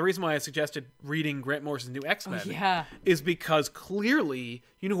say, the reason why I suggested reading Grant Morrison's New X-Men is because clearly,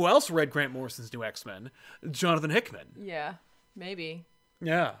 you know who else read Grant Morrison's New X-Men? Jonathan Hickman. Yeah, maybe.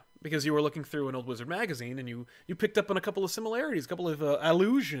 Yeah, because you were looking through an old Wizard magazine and you picked up on a couple of similarities, a couple of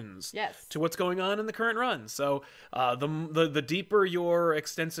allusions to what's going on in the current run. So the deeper your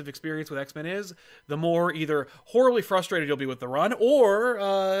extensive experience with X-Men is, the more either horribly frustrated you'll be with the run or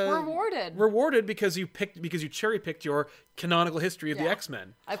rewarded because you cherry picked your canonical history of the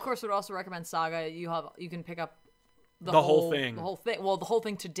X-Men. I, of course, would also recommend Saga. You can pick up the whole thing. Well, the whole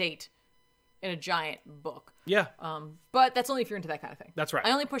thing to date in a giant book. Yeah. But that's only if you're into that kind of thing. That's right.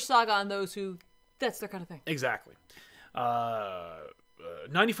 I only push Saga on those who that's their kind of thing. Exactly.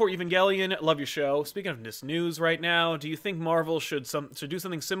 94 Evangelion, love your show. Speaking of this news right now, do you think Marvel should do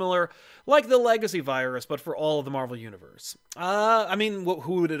something similar like the Legacy virus, but for all of the Marvel universe? I mean,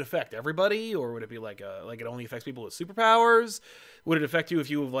 who would it affect? Everybody, or would it be like it only affects people with superpowers? Would it affect you if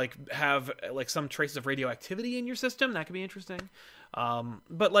you have some traces of radioactivity in your system? That could be interesting.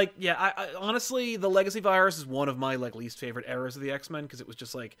 But I honestly, the Legacy virus is one of my least favorite eras of the X-Men because it was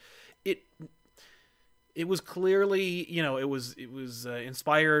just it was clearly, it was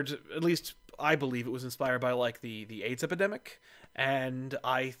inspired, at least I believe it was inspired by the AIDS epidemic. And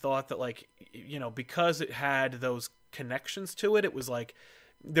I thought that because it had those connections to it, it was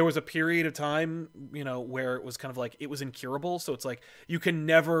there was a period of time, where it was kind of it was incurable. So it's you can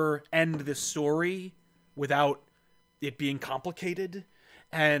never end this story without it being complicated.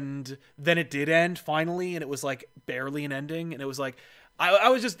 And then it did end finally. And it was barely an ending. And it was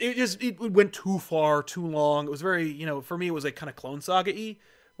it went too far, too long. It was very, for me, it was kind of Clone Saga-y,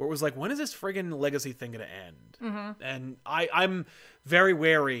 where it was when is this friggin' Legacy thing going to end? Mm-hmm. And I'm very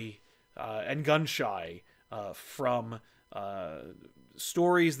wary and gun-shy from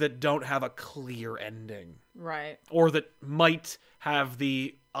stories that don't have a clear ending. Right. Or that might have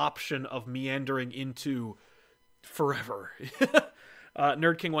the option of meandering into forever.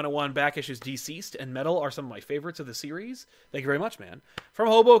 Nerd King 101 back issues Deceased and Metal are some of my favorites of the series. Thank you very much, man. From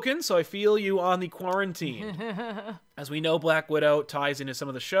Hoboken, so I feel you on the quarantine. As we know, Black Widow ties into some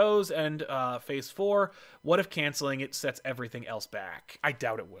of the shows and Phase 4. What if canceling it sets everything else back? I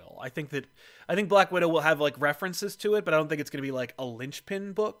doubt it will. I think Black Widow will have references to it, but I don't think it's going to be a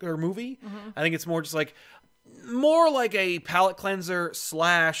linchpin book or movie. Mm-hmm. I think it's more just more like a palate cleanser /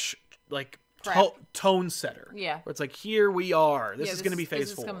 tone setter. Yeah. Where it's here we are. This is going to be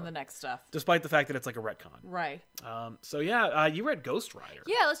Phase 4. This is coming the next stuff. Despite the fact that it's a retcon. Right. So yeah, you read Ghost Rider.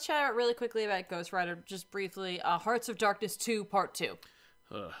 Yeah, let's chat really quickly about Ghost Rider, just briefly. Hearts of Darkness 2, Part 2.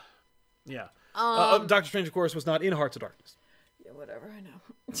 Yeah. Doctor Strange, of course, was not in Hearts of Darkness. Yeah, whatever, I know.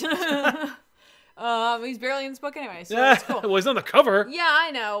 He's barely in this book anyway, so that's cool. Well, he's on the cover. Yeah, I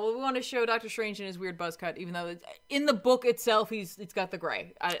know. Well, we want to show Doctor Strange in his weird buzz cut, even though in the book itself, it's got the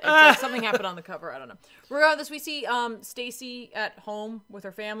gray. It's something happened on the cover. I don't know. Regardless, we see Stacy at home with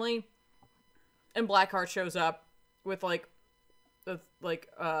her family, and Blackheart shows up with her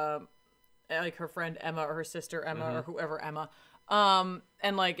friend Emma or her sister Emma or whoever Emma, and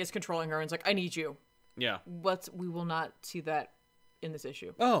is controlling her and is I need you. Yeah. We will not see that in this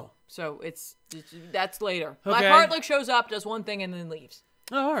issue. Oh. So that's later. Okay. Blackheart shows up, does one thing, and then leaves.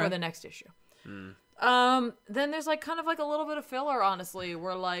 Oh, all right. For the next issue. Then there's kind of a little bit of filler, honestly,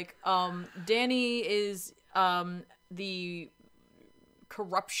 where Danny is the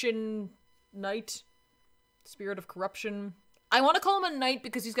corruption knight, spirit of corruption. I want to call him a knight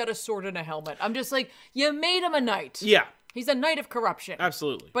because he's got a sword and a helmet. I'm just like, you made him a knight. Yeah. He's a knight of corruption.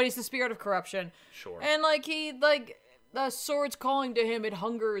 Absolutely. But he's the spirit of corruption. Sure. And, like, the sword's calling to him. It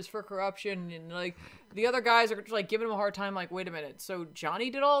hungers for corruption. And, like, the other guys are, like, giving him a hard time. Like, wait a minute. So Johnny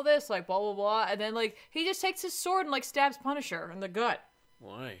did all this? Like, blah, blah, blah. And then, like, he just takes his sword and, like, stabs Punisher in the gut.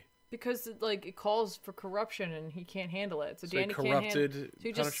 Why? Because, like, it calls for corruption and he can't handle it. So So he Danny can't handle it. corrupted So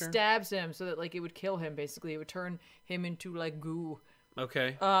he just Punisher? stabs him so that, like, it would kill him, basically. It would turn him into, like, goo.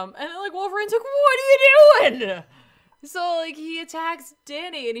 Okay. And then, like, Wolverine's like, what are you doing? So, like, he attacks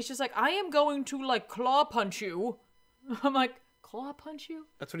Danny, and he's just like, I am going to, like, claw punch you. I'm like, claw punch you?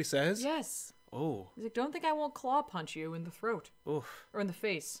 That's what he says? Yes. Oh. He's like, don't think I won't claw punch you in the throat. Oof. Or in the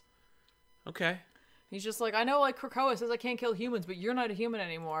face. Okay. He's just like, I know, like, Krakoa says I can't kill humans, but you're not a human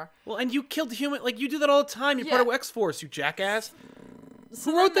anymore. Well, and you killed human. Like, you do that all the time. You're part of X-Force, you jackass. So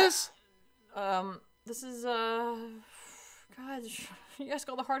Who wrote this? This is, God, you guys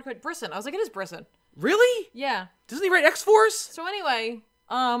call the hardcore Brisson. I was like, it is Brisson. Really? Yeah. Doesn't he write X-Force? So anyway,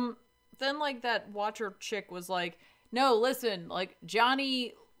 then, like, that Watcher chick was like, no, listen, like,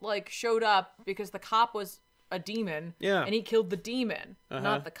 Johnny, like, showed up because the cop was a demon. Yeah. And he killed the demon,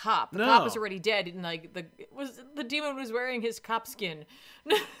 not the cop. The No. cop was already dead, and, like, the demon was wearing his cop skin.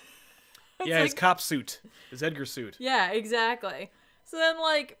 Yeah, his like- cop suit. His Edgar suit. Yeah, exactly. So then,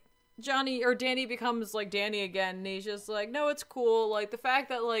 like, Danny becomes, like, Danny again, and he's just like, no, it's cool. Like, the fact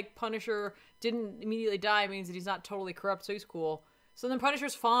that, like, Punisher didn't immediately die means that he's not totally corrupt, so he's cool. So then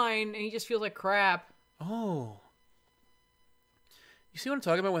Punisher's fine, and he just feels like crap. Oh. You see what I'm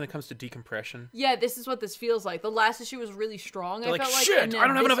talking about when it comes to decompression? Yeah, this is what this feels like. The last issue was really strong, They're I like, felt like. shit, and then I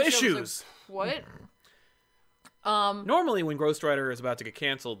don't have this enough issue, I was issues. like, what? Normally, when Ghost Rider is about to get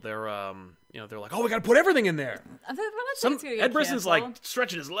canceled, they're they're like, oh, we gotta put everything in there. I think it's gonna get Ed Brisson's like canceled.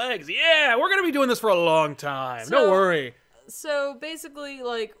 stretching his legs. Yeah, we're gonna be doing this for a long time. So- Don't worry. So basically,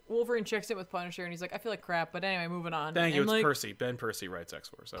 like, Wolverine checks in with Punisher, and he's like, I feel like crap, but anyway, moving on. Thank you. And, It's like, Percy. Ben Percy writes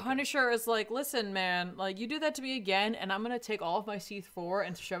X-Force. Okay. Punisher is like, listen, man, like, you do that to me again, and I'm gonna take all of my C4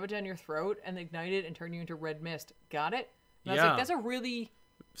 and shove it down your throat and ignite it and turn you into red mist. Got it? And I was Yeah. like, that's a really,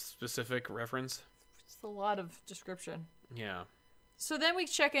 Specific reference. it's a lot of description. Yeah. So then we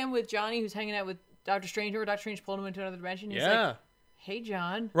check in with Johnny, who's hanging out with Doctor Strange, or Doctor Strange pulled him into another dimension. He's Yeah. like, hey,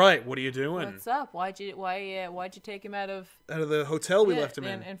 John, Right. What are you doing? what's up? Why'd you take him out of Out of the hotel we left him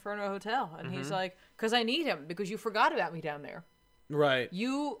in. Inferno Hotel? And he's like, because I need him, because you forgot about me down there. Right.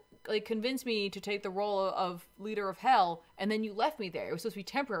 You, like, convinced me to take the role of leader of hell, and then you left me there. It was supposed to be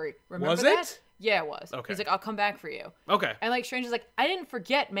temporary. Remember Was that? it? Yeah, it was. Okay. He's like, I'll come back for you. Okay. And, like, Strange is like, I didn't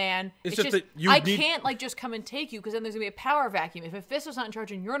forget, man. It's It's just just that you I need- can't, like, just come and take you, because then there's going to be a power vacuum. If Mephisto's not in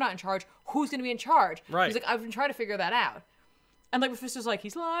charge and you're not in charge, who's going to be in charge? Right. He's like, I've been trying to figure that out. And, like, Mephisto's like,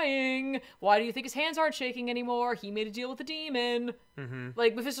 he's lying. Why do you think his hands aren't shaking anymore? He made a deal with the demon. Mm-hmm.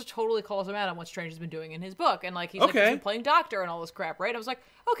 Like, Mephisto totally calls him out on what Strange has been doing in his book. And, like, he's like, he's been playing doctor and all this crap, right? I was like,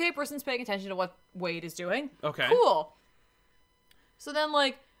 okay, person's paying attention to what Wade is doing. Okay. Cool. So then,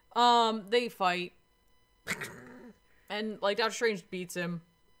 like, they fight. And, like, Doctor Strange beats him.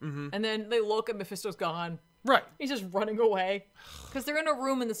 Mm-hmm. And then they look and Mephisto's gone. Right. He's just running away. Because they're in a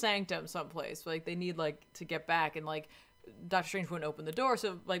room in the sanctum someplace. Like, they need, like, to get back. And, like, Doctor Strange wouldn't open the door.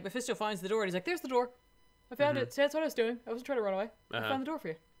 So, like, Mephisto finds the door and he's like, there's the door. I found it. See, that's what I was doing. I wasn't trying to run away. I found the door for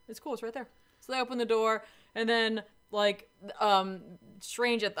you. It's cool. It's right there. So they open the door. And then, like,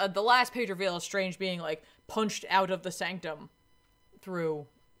 Strange, at the last page reveal is Strange being, like, punched out of the sanctum through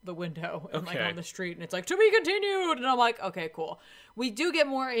the window and like Okay. on the street, and it's like, to be continued, and I'm like, okay, cool. We do get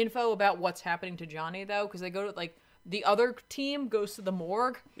more info about what's happening to Johnny though, because they go to, like, the other team goes to the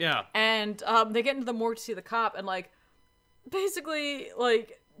morgue, Yeah. and they get into the morgue to see the cop, and, like, basically,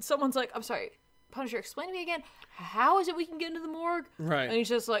 like, someone's like, I'm sorry, Punisher, explain to me again, how is it we can get into the morgue? Right. And he's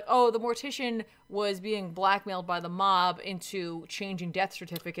just like, oh, the mortician was being blackmailed by the mob into changing death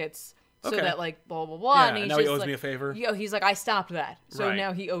certificates so Okay. that, like, blah, blah, blah. Yeah, and he's now he just owes like, me a favor. Yo, he's like, I stopped that, so Right.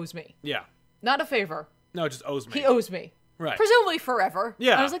 now he owes me. Yeah. Not a favor. No, it just owes me. He owes me. Right. Presumably forever.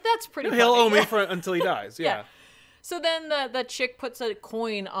 Yeah. I was like, that's pretty He'll funny. owe me for until he dies. Yeah. Yeah. So then the chick puts a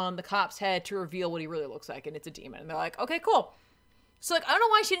coin on the cop's head to reveal what he really looks like, and it's a demon. And they're like, okay, cool. So, like, I don't know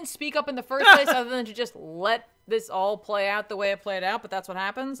why she didn't speak up in the first place other than to just let this all play out the way it played out, but that's what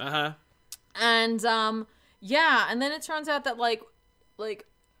happens. Uh-huh. And, yeah, and then it turns out that, like,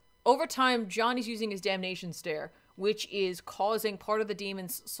 over time, Johnny's using his damnation stare, which is causing part of the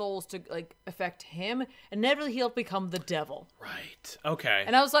demon's souls to, like, affect him, and inevitably he'll become the devil. Right. Okay.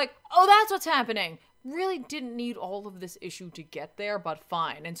 And I was like, oh, that's what's happening. really didn't need all of this issue to get there, but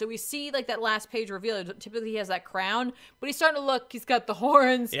fine. And so we see like that last page reveal. Typically he has that crown, but he's starting to look, he's got the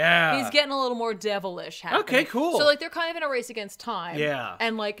horns. Yeah. He's getting a little more devilish happening. Okay, cool. So like they're kind of in a race against time. Yeah.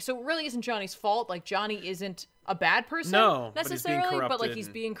 And like, so it really isn't Johnny's fault. Like Johnny isn't a bad person No, but he's being necessarily, but like corrupted he's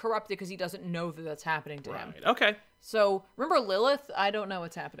and- being corrupted because he doesn't know that that's happening to him. Right. Okay. So remember Lilith? I don't know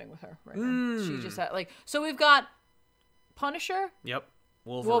what's happening with her right now. She Hmm. just had like, so we've got Punisher, Yep.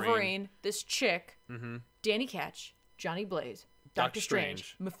 Wolverine, this chick, Danny Ketch, Johnny Blaze, Doctor Strange,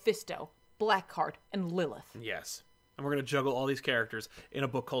 Strange. Mephisto, Blackheart, and Lilith. Yes. And we're going to juggle all these characters in a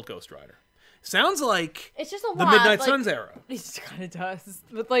book called Ghost Rider. Sounds like It's just a the lot. Midnight like, Suns era. It kind of does,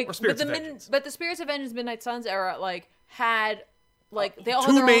 but like, Or Spirits of Vengeance. but the Spirits of Vengeance Midnight Suns era like had like they all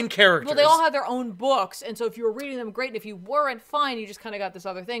two had their main own, characters. Well, they all had their own books, and so if you were reading them, great. And if you weren't, fine. You just kind of got this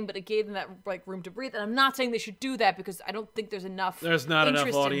other thing, but it gave them that like room to breathe. And I'm not saying they should do that because I don't think there's enough. There's not enough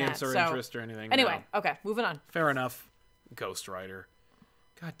interest in audience that, or so- interest or anything. Anyway, no. okay, moving on. Fair enough. Ghost Rider.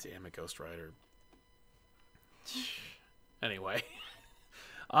 God damn it, Ghost Rider. Anyway.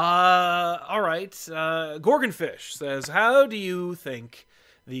 All right. Gorgonfish says, how do you think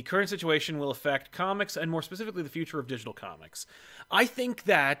the current situation will affect comics and more specifically the future of digital comics? I think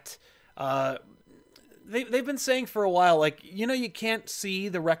that they've been saying for a while, like, you know, you can't see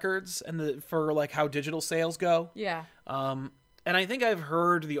the records and for like how digital sales go. Yeah. And I think I've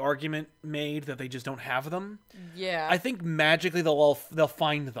heard the argument made that they just don't have them. Yeah. I think magically they'll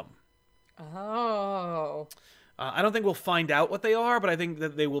find them. Oh. I don't think we'll find out what they are, but I think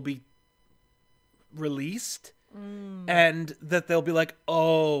that they will be released and that they'll be like,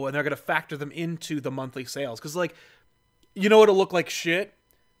 oh, and they're going to factor them into the monthly sales. Because, like, you know what'll look like shit?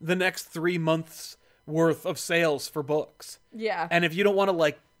 The next 3 months worth of sales for books. Yeah. And if you don't want to,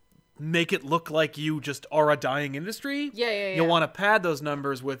 like, make it look like you just are a dying industry, Yeah. you'll want to pad those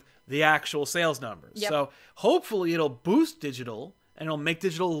numbers with the actual sales numbers. Yep. So hopefully it'll boost digital and it'll make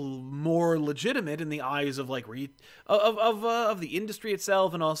digital more legitimate in the eyes of like of the industry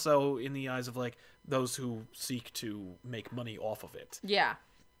itself, and also in the eyes of like those who seek to make money off of it. Yeah.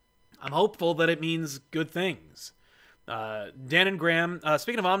 I'm hopeful that it means good things. Dan and Graham,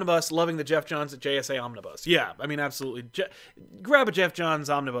 speaking of omnibus, loving the Jeff Johns at JSA omnibus. Yeah, I mean, absolutely. Grab a Jeff Johns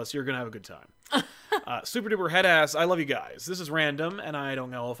omnibus. You're going to have a good time. Super duper head ass. I love you guys. This is random, and I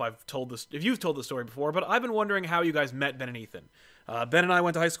don't know if you've told the story before, but I've been wondering how you guys met Ben and Ethan. Ben and I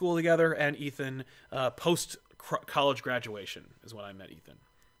went to high school together, and Ethan, post-college graduation is when I met Ethan.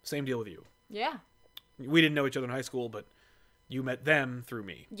 Same deal with you. Yeah. We didn't know each other in high school, but you met them through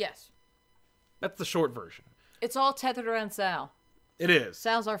me. Yes. That's the short version. It's all tethered around Sal. It is.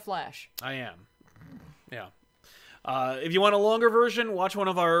 Sal's our Flash. I am. Yeah. If you want a longer version, watch one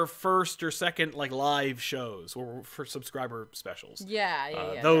of our first or second like live shows or for subscriber specials.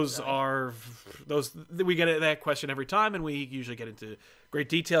 Yeah. Those definitely. are those we get that question every time, and we usually get into great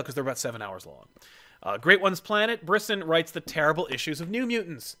detail because they're about 7 hours long. Great Ones Planet. Brisson writes the terrible issues of New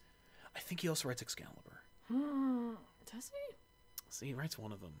Mutants. I think he also writes Excalibur. Does he? See, he writes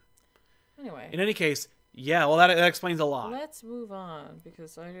one of them. Anyway. In any case, yeah. Well, that explains a lot. Let's move on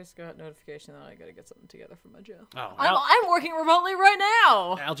because I just got notification that I gotta get something together for my Joe. Oh, I'm working remotely right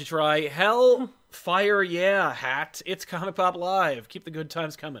now. Algae Try, hell, fire, yeah, hat. It's Comic Pop Live. Keep the good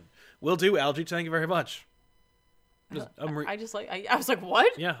times coming. Will do, Algae. Thank you very much. I was like,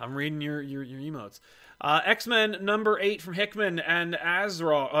 what? Yeah, I'm reading your emotes. X-Men number 8 from Hickman and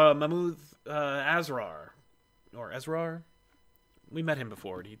Mahmoud Asrar. Or Ezrar? We met him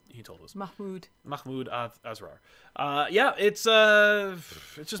before, and he told us. Mahmoud Asrar. Yeah, it's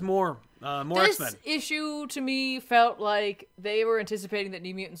just more This X-Men. issue to me felt like they were anticipating that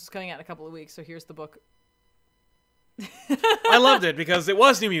New Mutants was coming out in a couple of weeks, so here's the book. I loved it because it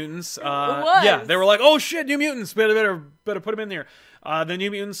was New Mutants. was. Yeah, they were like, "Oh shit, New Mutants! Better put them in there." The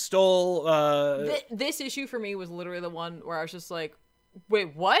New Mutants stole. This issue for me was literally the one where I was just like,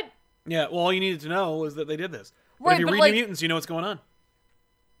 "Wait, what?" Yeah, well, all you needed to know was that they did this. But Right, if you but read like- New Mutants, you know what's going on.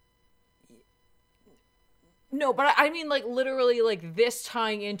 No, but I mean, like literally, like this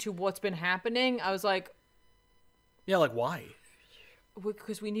tying into what's been happening. I was like, Yeah, like why?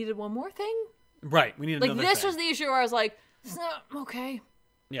 because we needed one more thing. Right, we needed Like another this thing. was the issue where I was like, okay,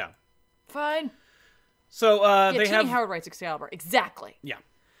 Yeah. fine. So Yeah, they Tini have Howard writes Excalibur. Exactly. yeah.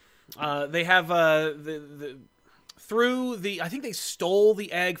 They have the through the I think they stole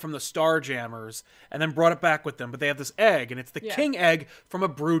the egg from the Starjammers and then brought it back with them, but they have this egg and it's the Yeah. king egg from a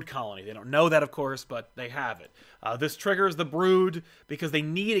brood colony. They don't know that, of course, but they have it. This triggers the brood because they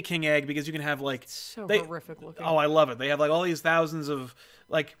need a king egg because you can have like So they, horrific looking. Oh, I love it. They have like all these thousands of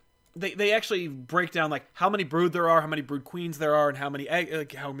like they actually break down like how many brood there are, how many brood queens there are, and how many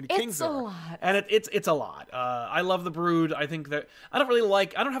kings there are. lot. And it's a lot. I love the brood. I think that I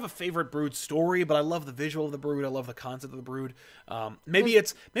don't have a favorite brood story, but I love the visual of the brood. I love the concept of the brood.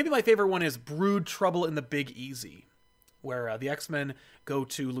 Maybe my favorite one is Brood Trouble in the Big Easy, where the X-Men go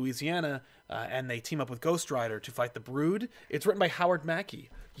to Louisiana and they team up with Ghost Rider to fight the Brood. It's written by Howard Mackey.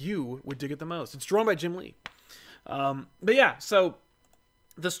 You would dig it the most. It's drawn by Jim Lee. But yeah, so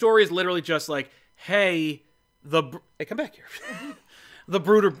the story is literally just like, hey, hey, come back here. the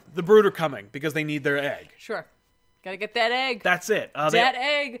brood are coming because they need their egg. Sure. Gotta get that egg. That's it. That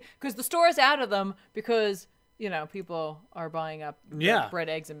egg. Because the store's out of them because, people are buying up bread,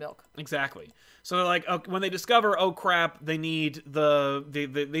 eggs, and milk. Exactly. So they're like, when they discover, oh crap, they need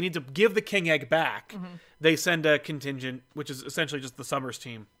they need to give the king egg back. Mm-hmm. They send a contingent, which is essentially just the Summers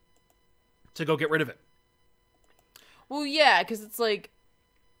team, to go get rid of it. Well, yeah, because it's like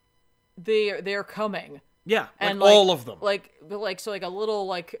they're coming. Yeah, and all of them. So a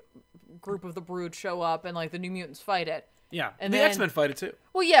little group of the Brood show up and the New Mutants fight it. Yeah, and the X-Men fight it too.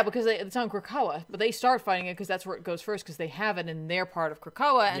 Well, yeah, because it's on Krakoa, but they start fighting it because that's where it goes first because they have it in their part of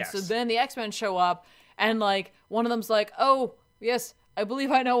Krakoa, and so then the X-Men show up and one of them's like, "Oh, yes, I believe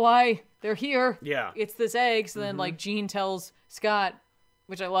I know why they're here. Yeah, it's this egg." So then Jean tells Scott,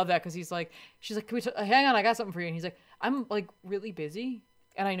 which I love that because she's like, "Can we hang on? I got something for you." And he's like, "I'm really busy."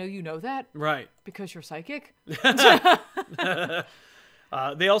 And I know you know that. Right. Because you're psychic. They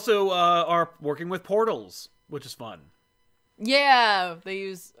also are working with portals, which is fun. Yeah, they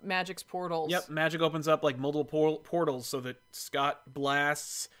use Magic's portals. Yep, Magic opens up multiple portals so that Scott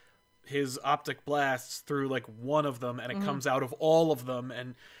blasts his optic blasts through one of them and it comes out of all of them.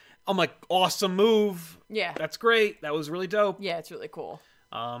 And I'm like, awesome move. Yeah. That's great. That was really dope. Yeah, it's really cool.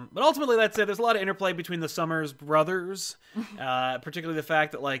 But ultimately, that's it. There's a lot of interplay between the Summers brothers, particularly the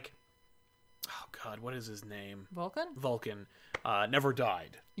fact that, oh god, what is his name? Vulcan never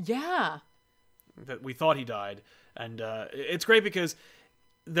died. Yeah. That we thought he died, and it's great because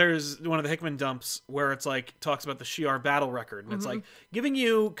there's one of the Hickman dumps where it's talks about the Shi'ar battle record, and it's giving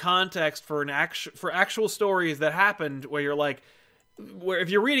you context for actual stories that happened where you're where if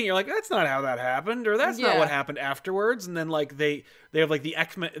you're reading, you're like, that's not how that happened, or that's not what happened afterwards, and then they have the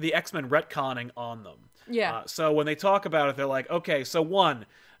X-Men retconning on them. Yeah. So when they talk about it, they're like, okay, so one,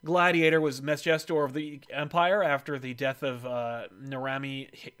 Gladiator was Mesgestor of the Empire after the death of Naramni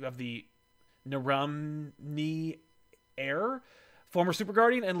Heir, former Super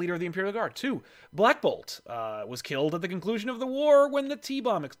Guardian and leader of the Imperial Guard. 2, Black Bolt was killed at the conclusion of the war when the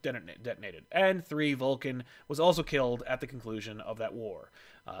T-bomb detonated. And 3, Vulcan was also killed at the conclusion of that war.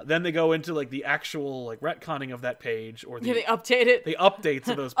 Then they go into the actual retconning of that page, or they update it. The updates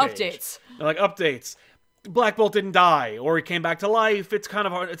of those pages. They're updates. Black Bolt didn't die, or he came back to life. It's kind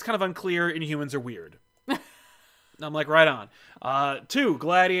of unclear. Inhumans are weird. I'm like, right on. 2,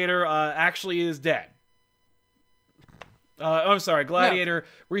 Gladiator actually is dead. I'm sorry, Gladiator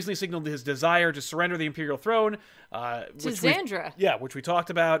recently signaled his desire to surrender the Imperial throne. To Xandra. Which we talked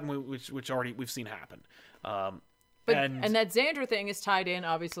about, and which already we've seen happen. And that Xandra thing is tied in,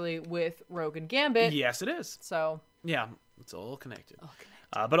 obviously, with Rogue and Gambit. Yes, it is. So. Yeah, it's all connected.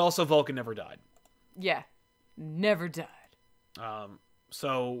 But also, Vulcan never died. Yeah, never died. And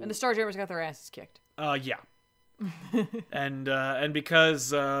the Starjammers got their asses kicked. Yeah. and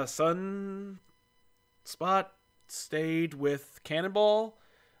because Sunspot stayed with Cannonball,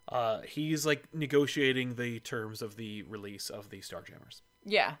 he's negotiating the terms of the release of the Starjammers.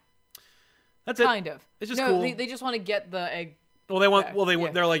 Yeah. That's it. Kind of. It's just cool. They just want to get the egg. Well, they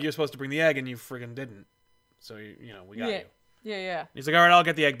want. They're like, you're supposed to bring the egg, and you friggin' didn't. So we got you. Yeah. He's like, all right, I'll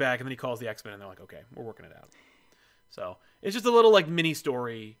get the egg back, and then he calls the X-Men, and they're like, okay, we're working it out. So it's just a little mini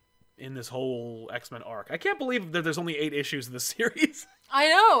story in this whole X-Men arc. I can't believe that there's only 8 issues in this series. I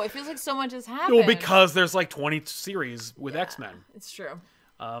know. It feels like so much has happened. Well, because there's 20 series with X-Men. It's true.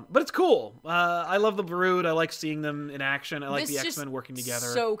 But it's cool. I love the Brood. I like seeing them in action. I like the X-Men working together.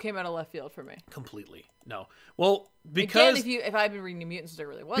 So came out of left field for me. Completely. No. Well, because... Again, if I'd been reading New Mutants, there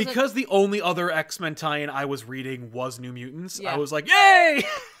really wasn't. Because the only other X-Men tie-in I was reading was New Mutants, I was like, yay!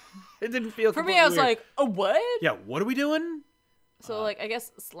 It didn't feel for me, I was weird. like, oh, what? Yeah, what are we doing? So, I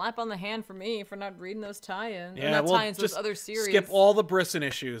guess slap on the hand for me for not reading those tie-ins. Yeah, not tie-ins, those other series. Skip all the Brisson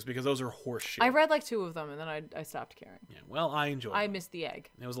issues because those are horseshit. I read 2 of them and then I stopped caring. Yeah, well, I enjoyed it. I missed the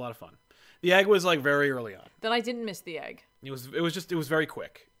egg. It was a lot of fun. The egg was very early on. Then I didn't miss the egg. It was very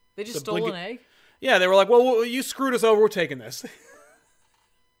quick. They just stole an egg? Yeah, they were like, well, you screwed us over, we're taking this.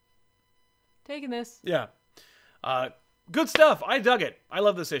 Taking this. Yeah. Good stuff. I dug it. I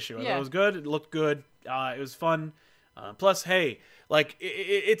love this issue. I thought it was good. It looked good. It was fun. Plus, hey, like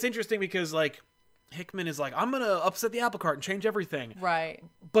it's interesting because like Hickman is like, I'm gonna upset the apple cart and change everything, Right.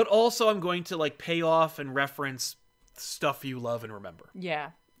 but also I'm going to like pay off and reference stuff you love and remember,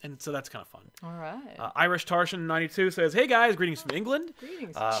 Yeah. and so that's kind of fun. All right. Irish Tarshan 92 says, "Hey guys, greetings from England.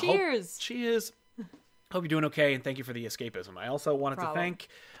 Greetings. Hope- Cheers. Cheers. Hope you're doing okay, and thank you for the escapism. I also wanted to Problem.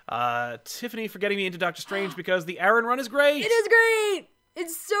 thank Tiffany for getting me into Doctor Strange because the Aaron run is great. It is great.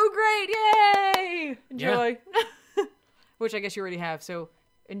 It's so great. Yay. Enjoy. Which I guess you already have. So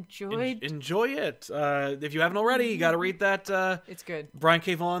enjoy. Enjoy it. If you haven't already, you got to read that It's good. Brian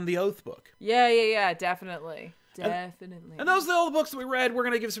K. Vaughan, The Oath book. Yeah. Definitely. Definitely. And those are all the books that we read. We're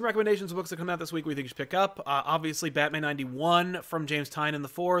going to give some recommendations of books that come out this week we think you should pick up. Obviously, Batman 91 from James Tynion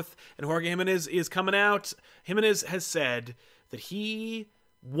IV and Jorge Jimenez is coming out. Jimenez has said that he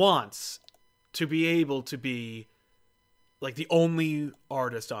wants to be able to be like the only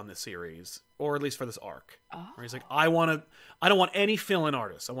artist on this series, or at least for this arc. Where he's like, I don't want any fill-in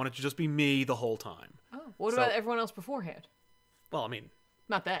artists. I want it to just be me the whole time. Oh, what So- about everyone else beforehand? Well, I mean,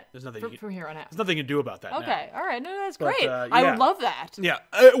 Not that. There's nothing from here on out. there's nothing you can do about that now. Okay. All right. No, that's But, great. yeah. I would love that. Yeah,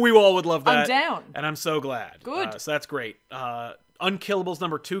 we all would love that. I'm down. And I'm so glad. Good. So that's great. Unkillables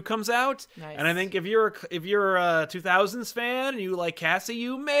 #2 comes out. Nice. And I think if you're a 2000s fan and you like Cassie,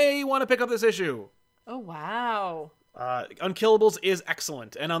 you may want to pick up this issue. Oh, wow. Unkillables is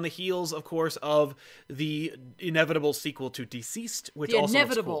excellent. And on the heels, of course, of the inevitable sequel to Deceased, which The also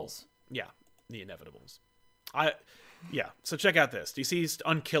looks cool. Inevitables. Yeah, The Inevitables. Yeah, so check out this. Deceased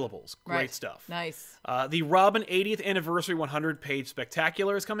Unkillables. Great Right. stuff. Nice. The Robin 80th Anniversary 100-page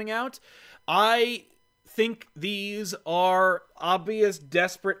spectacular is coming out. I think these are obvious,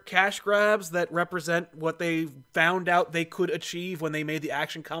 desperate cash grabs that represent what they found out they could achieve when they made the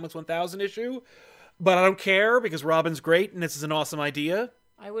Action Comics 1000 issue. But I don't care because Robin's great and this is an awesome idea.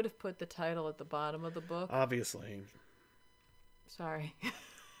 I would have put the title at the bottom of the book. Obviously. Sorry.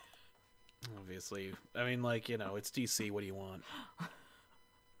 I mean, like, it's DC. What do you want?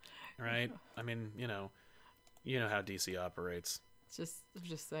 Right? I mean, you know how DC operates. I'm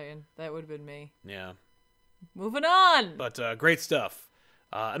just saying. That would have been me. Yeah. Moving on. But great stuff.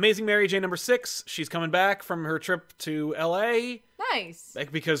 Amazing Mary Jane #6. She's coming back from her trip to LA Nice.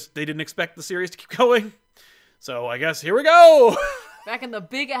 because they didn't expect the series to keep going. So I guess here we go. Back in the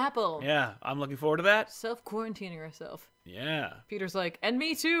Big Apple. Yeah, I'm looking forward to that. Self-quarantining herself. Yeah. Peter's like, and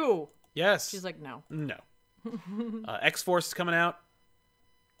me too. Yes. She's like, no. No. X-Force is coming out.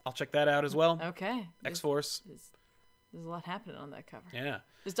 I'll check that out as well. Okay. X-Force. There's a lot happening on that cover. Yeah.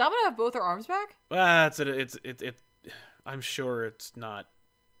 Does Domino have both her arms back? Well, I'm sure it's not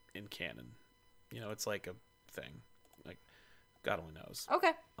in canon. It's like a thing. Like, God only knows.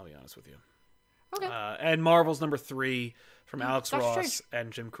 Okay. I'll be honest with you. Okay. And Marvel's #3 from Alex Doctor Ross Strange.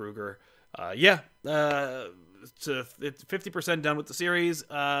 and Jim Kruger. It's 50% done with the series.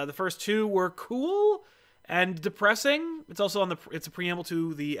 The first 2 were cool and depressing. It's also it's a preamble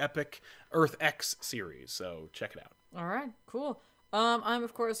to the epic Earth X series, so check it out. All right. Cool. I'm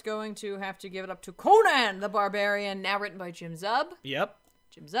of course going to have to give it up to Conan the Barbarian, now written by Jim Zub. Yep.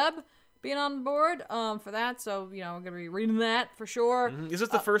 Jim Zub being on board for that, so I'm gonna be reading that for sure. Is this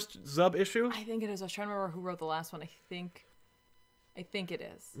the first Zub issue? I think it is. I was trying to remember who wrote the last one. I think it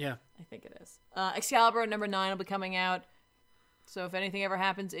is. Yeah. I think it is. Excalibur #9 will be coming out. So if anything ever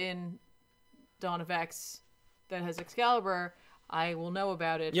happens in Dawn of X that has Excalibur, I will know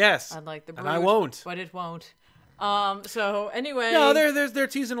about it. Yes. Unlike the Brood, And I won't. But it won't. So anyway. No, they're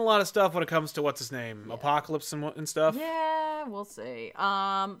teasing a lot of stuff when it comes to what's his name, Apocalypse and stuff. Yeah, we'll see.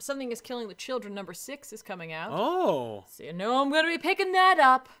 Something is Killing the Children #6 is coming out. Oh. So you know I'm gonna be picking that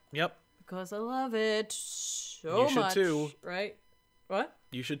up Yep. because I love it so You should much. too. Right? What?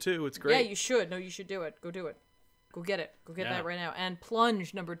 You should too. It's great. Yeah, you should. No, you should do it. Go do it. Go get it. Go get Yeah. that right now. And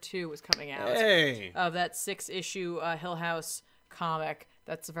Plunge #2 is coming out. Hey. Of that 6-issue Hill House comic.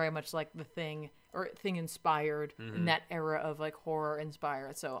 That's very much like the Thing, or Thing inspired in that era of like horror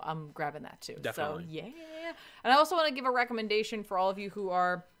inspired. So I'm grabbing that too. Definitely. So yeah. And I also want to give a recommendation for all of you who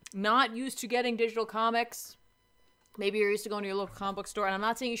are not used to getting digital comics. Maybe you're used to going to your local comic book store, and I'm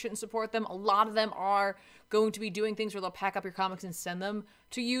not saying you shouldn't support them. A lot of them are going to be doing things where they'll pack up your comics and send them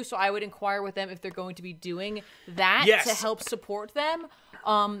to you. So I would inquire with them if they're going to be doing that Yes. to help support them.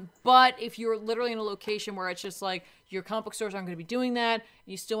 But if you're literally in a location where it's just like your comic book stores aren't going to be doing that,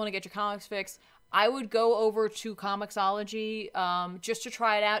 you still want to get your comics fixed, I would go over to Comixology just to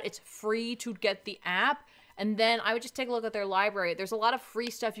try it out. It's free to get the app. And then I would just take a look at their library. There's a lot of free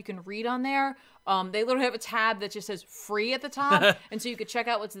stuff you can read on there. They literally have a tab that just says free at the top. And so you could check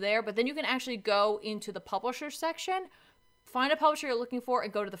out what's there. But then you can actually go into the publisher section, find a publisher you're looking for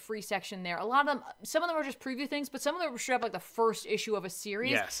and go to the free section there. A lot of them, some of them are just preview things, but some of them should have like the first issue of a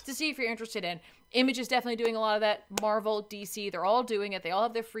series to see if you're interested in. Image is definitely doing a lot of that. Marvel, DC, they're all doing it. They all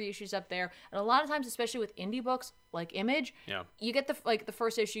have their free issues up there. And a lot of times, especially with indie books like Image, you get the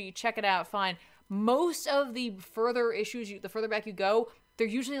first issue, you check it out, fine. Most of the further issues, the further back you go, they're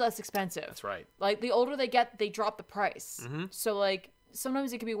usually less expensive. That's right. Like, the older they get, they drop the price. So, like,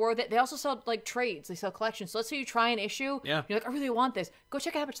 sometimes it can be worth it. They also sell, like, trades. They sell collections. So let's say you try an issue. Yeah. You're like, I really want this. Go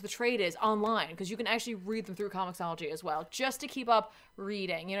check out how much the trade is online, because you can actually read them through Comixology as well, just to keep up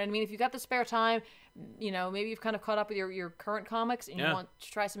reading. You know what I mean? If you've got the spare time, you know, maybe you've kind of caught up with your current comics and you want to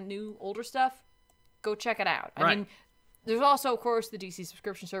try some new, older stuff, go check it out. I mean, there's also, of course, the DC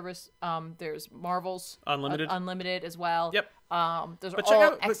subscription service. There's Marvel's Unlimited as well. Yep. Those are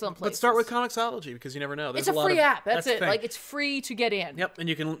all excellent places. But start with Comixology, because you never know. It's a free app. That's it. Like, it's free to get in. Yep, and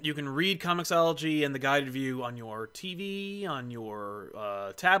you can read Comixology and the guided view on your TV, on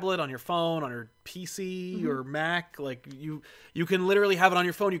your tablet, on your phone, on your PC or Mac. Like, you can literally have it on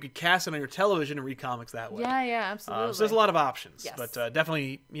your phone. You could cast it on your television and read comics that way. Yeah, absolutely. So there's a lot of options. Yes. But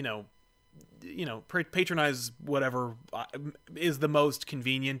definitely, patronize whatever is the most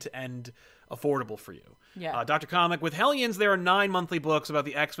convenient and affordable for you. Yeah. Dr. Comic, with Hellions, there are 9 monthly books about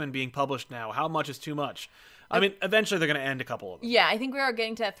the X-Men being published now. How much is too much? I mean, eventually they're going to end a couple of them. Yeah, I think we are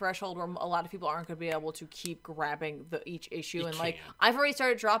getting to that threshold where a lot of people aren't going to be able to keep grabbing each issue. Like, I've already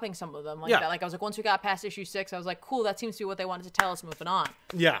started dropping some of them like that. Like, I was like, once we got past issue 6, I was like, cool, that seems to be what they wanted to tell us, moving on.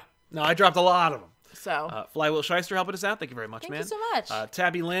 Yeah. No, I dropped a lot of them. So, Flywheel Shyster helping us out. Thank you very much, man. Thank you so much.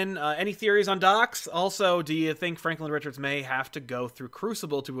 Tabby Lynn, any theories on Docs? Also, do you think Franklin Richards may have to go through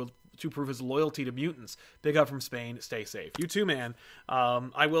Crucible to prove his loyalty to mutants? Big up from Spain. Stay safe. You too, man.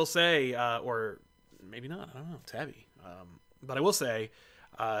 I will say, or maybe not. I don't know. Tabby. But I will say,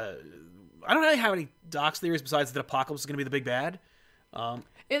 I don't really have any Docs theories besides that Apocalypse is going to be the big bad.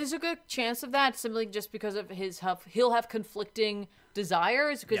 There's a good chance of that, simply just because of he'll have conflicting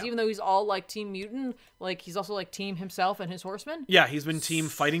desires, because even though he's all like Team Mutant, like he's also like Team himself and his Horsemen. Yeah, he's been Team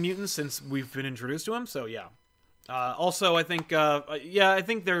Fighting Mutants since we've been introduced to him, so yeah. Also, I think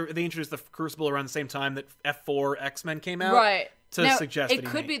they introduced the Crucible around the same time that F4 X-Men came out. Right. To suggest it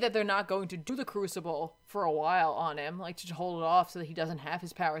could be that they're not going to do the Crucible for a while on him, like to hold it off so that he doesn't have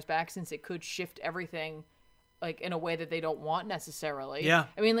his powers back, since it could shift everything like in a way that they don't want necessarily. Yeah.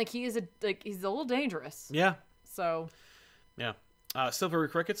 I mean, like he's a little dangerous. Yeah. So. Yeah. Silvery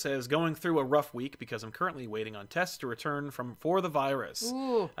Cricket says, going through a rough week because I'm currently waiting on tests to return for the virus.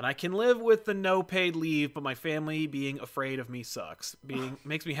 Ooh. And I can live with the no paid leave, but my family being afraid of me sucks.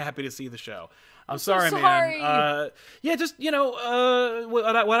 Makes me happy to see the show. I'm sorry, man. Yeah, just,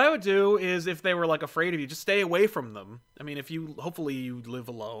 what I would do is, if they were like afraid of you, just stay away from them. I mean, hopefully you live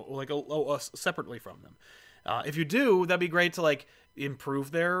alone, like separately from them. If you do, that'd be great to like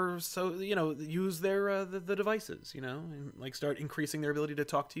improve use their the devices, and like start increasing their ability to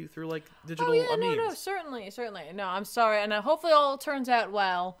talk to you through like digital means. No, certainly. No, I'm sorry, and hopefully all turns out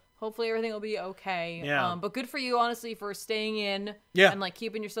well. Hopefully everything will be okay. Yeah. But good for you, honestly, for staying in and like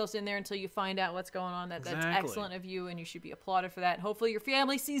keeping yourselves in there until you find out what's going on. That's excellent of you, and you should be applauded for that. And hopefully your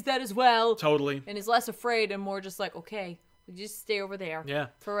family sees that as well. Totally. And is less afraid and more just like, okay, we just stay over there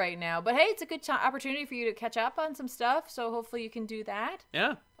for right now. But hey, it's a good opportunity for you to catch up on some stuff, so hopefully you can do that.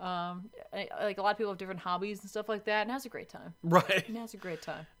 Yeah. Like a lot of people have different hobbies and stuff like that, and has a great time. Right. And has a great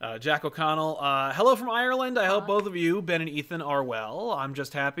time. Jack O'Connell, hello from Ireland. I hope both of you, Ben and Ethan, are well. I'm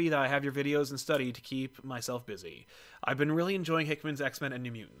just happy that I have your videos and study to keep myself busy. I've been really enjoying Hickman's X-Men and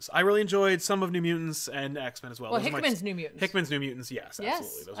New Mutants. I really enjoyed some of New Mutants and X-Men as well. Well, Hickman's New Mutants. Hickman's New Mutants, yes,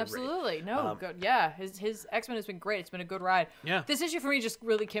 absolutely. Those absolutely. Are great. No, good. Yeah, his X-Men has been great. It's been a good ride. Yeah. This issue for me just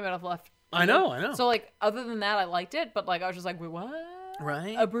really came out of left. I know. So like, other than that, I liked it, but like, I was just like, wait, what?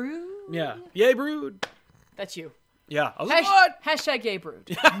 Right. A Brood? Yeah. Yay, Brood. That's you. Yeah. I was like, what? Hashtag Yay,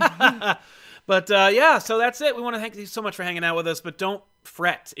 Brood. But so that's it. We want to thank you so much for hanging out with us, but don't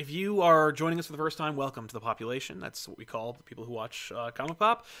fret. If you are joining us for the first time, welcome to the population. That's what we call the people who watch Comic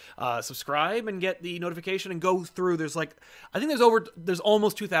Pop. Subscribe and get the notification and go through. There's there's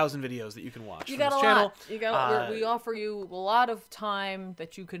almost 2,000 videos that you can watch. You got a channel. lot. You got. We offer you a lot of time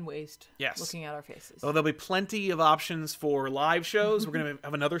that you can waste. Looking at our faces. There'll be plenty of options for live shows. We're gonna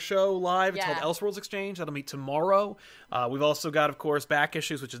have another show live. It's called Elseworlds Exchange. That'll be tomorrow. We've also got, of course, Back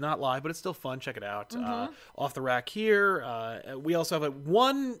Issues, which is not live, but it's still fun. Check it out. Off the Rack here. We also have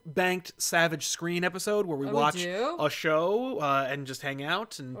one banked Savage Screen episode where we we watch do? a show and just hang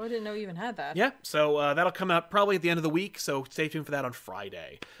out. And Oh, I didn't know you even had that. yeah, so that'll come out probably at the end of the week, so stay tuned for that on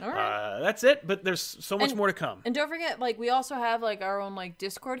Friday. All right. That's it, but there's so much more to come. And don't forget, like, we also have like our own like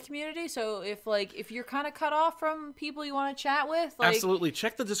Discord community. So if you're kind of cut off from people you want to chat with, like, Absolutely.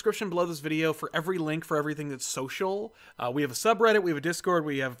 Check the description below this video for every link for everything that's social. We have a subreddit, we have a Discord,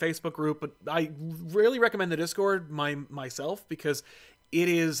 we have a Facebook group, but I really recommend the Discord myself because it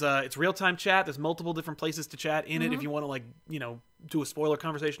is it's real-time chat. There's multiple different places to chat in it if you want to, like, do a spoiler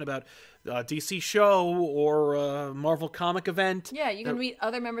conversation about DC show or a Marvel comic event. yeah, you can meet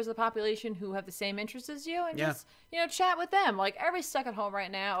other members of the population who have the same interests as you, and Yeah. just chat with them. Like, everybody's stuck at home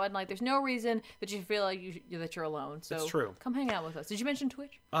right now, and like there's no reason that you feel like that you're alone. So It's true. come hang out with us. Did you mention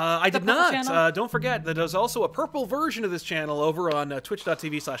Twitch? I did Purple not. channel? Don't forget that there's also a purple version of this channel over on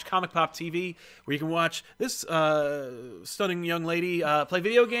twitch.tv/comicpoptv where you can watch this stunning young lady play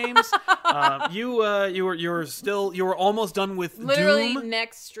video games. You were almost done with Literally Doom.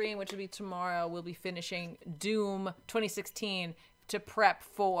 next stream, which will be tomorrow, we'll be finishing Doom 2016 to prep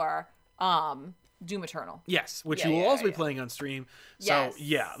for Doom Eternal. Yes, which Yeah, you will yeah, also be yeah. playing on stream. Yes. So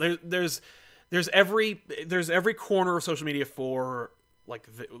yeah, there's every corner of social media for, like,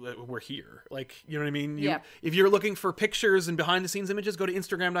 we're here. Like, you know what I mean? Yeah. If you're looking for pictures and behind the scenes images, go to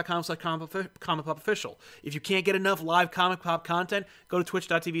Instagram.com/ComicPopOfficial. If you can't get enough live Comic Pop content, go to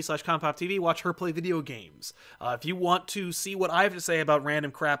Twitch.tv/ComicPopTV. Watch her play video games. If you want to see what I have to say about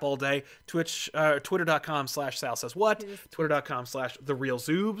random crap all day, Twitter.com/SalSaysWhat,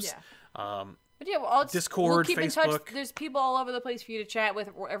 Twitter.com/TheRealZoobs. Yeah. Um, But yeah, we'll Discord, keep in touch. Facebook. There's people all over the place for you to chat with.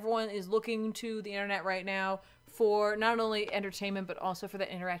 Everyone is looking to the internet right now for not only entertainment but also for the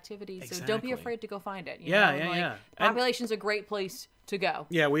interactivity. So don't be Exactly. afraid to go find it. Yeah, know? yeah, Like, yeah. And- Population's a great place to go.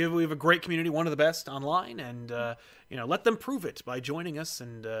 Yeah, we have a great community, one of the best online, and let them prove it by joining us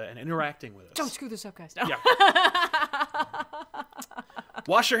and interacting with us. Don't screw this up, guys. No. Yeah.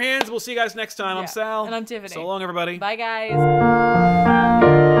 Wash your hands. We'll see you guys next time. I'm Yeah. Sal. And I'm Tiffany. So long, everybody. Bye,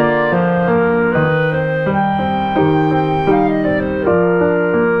 guys.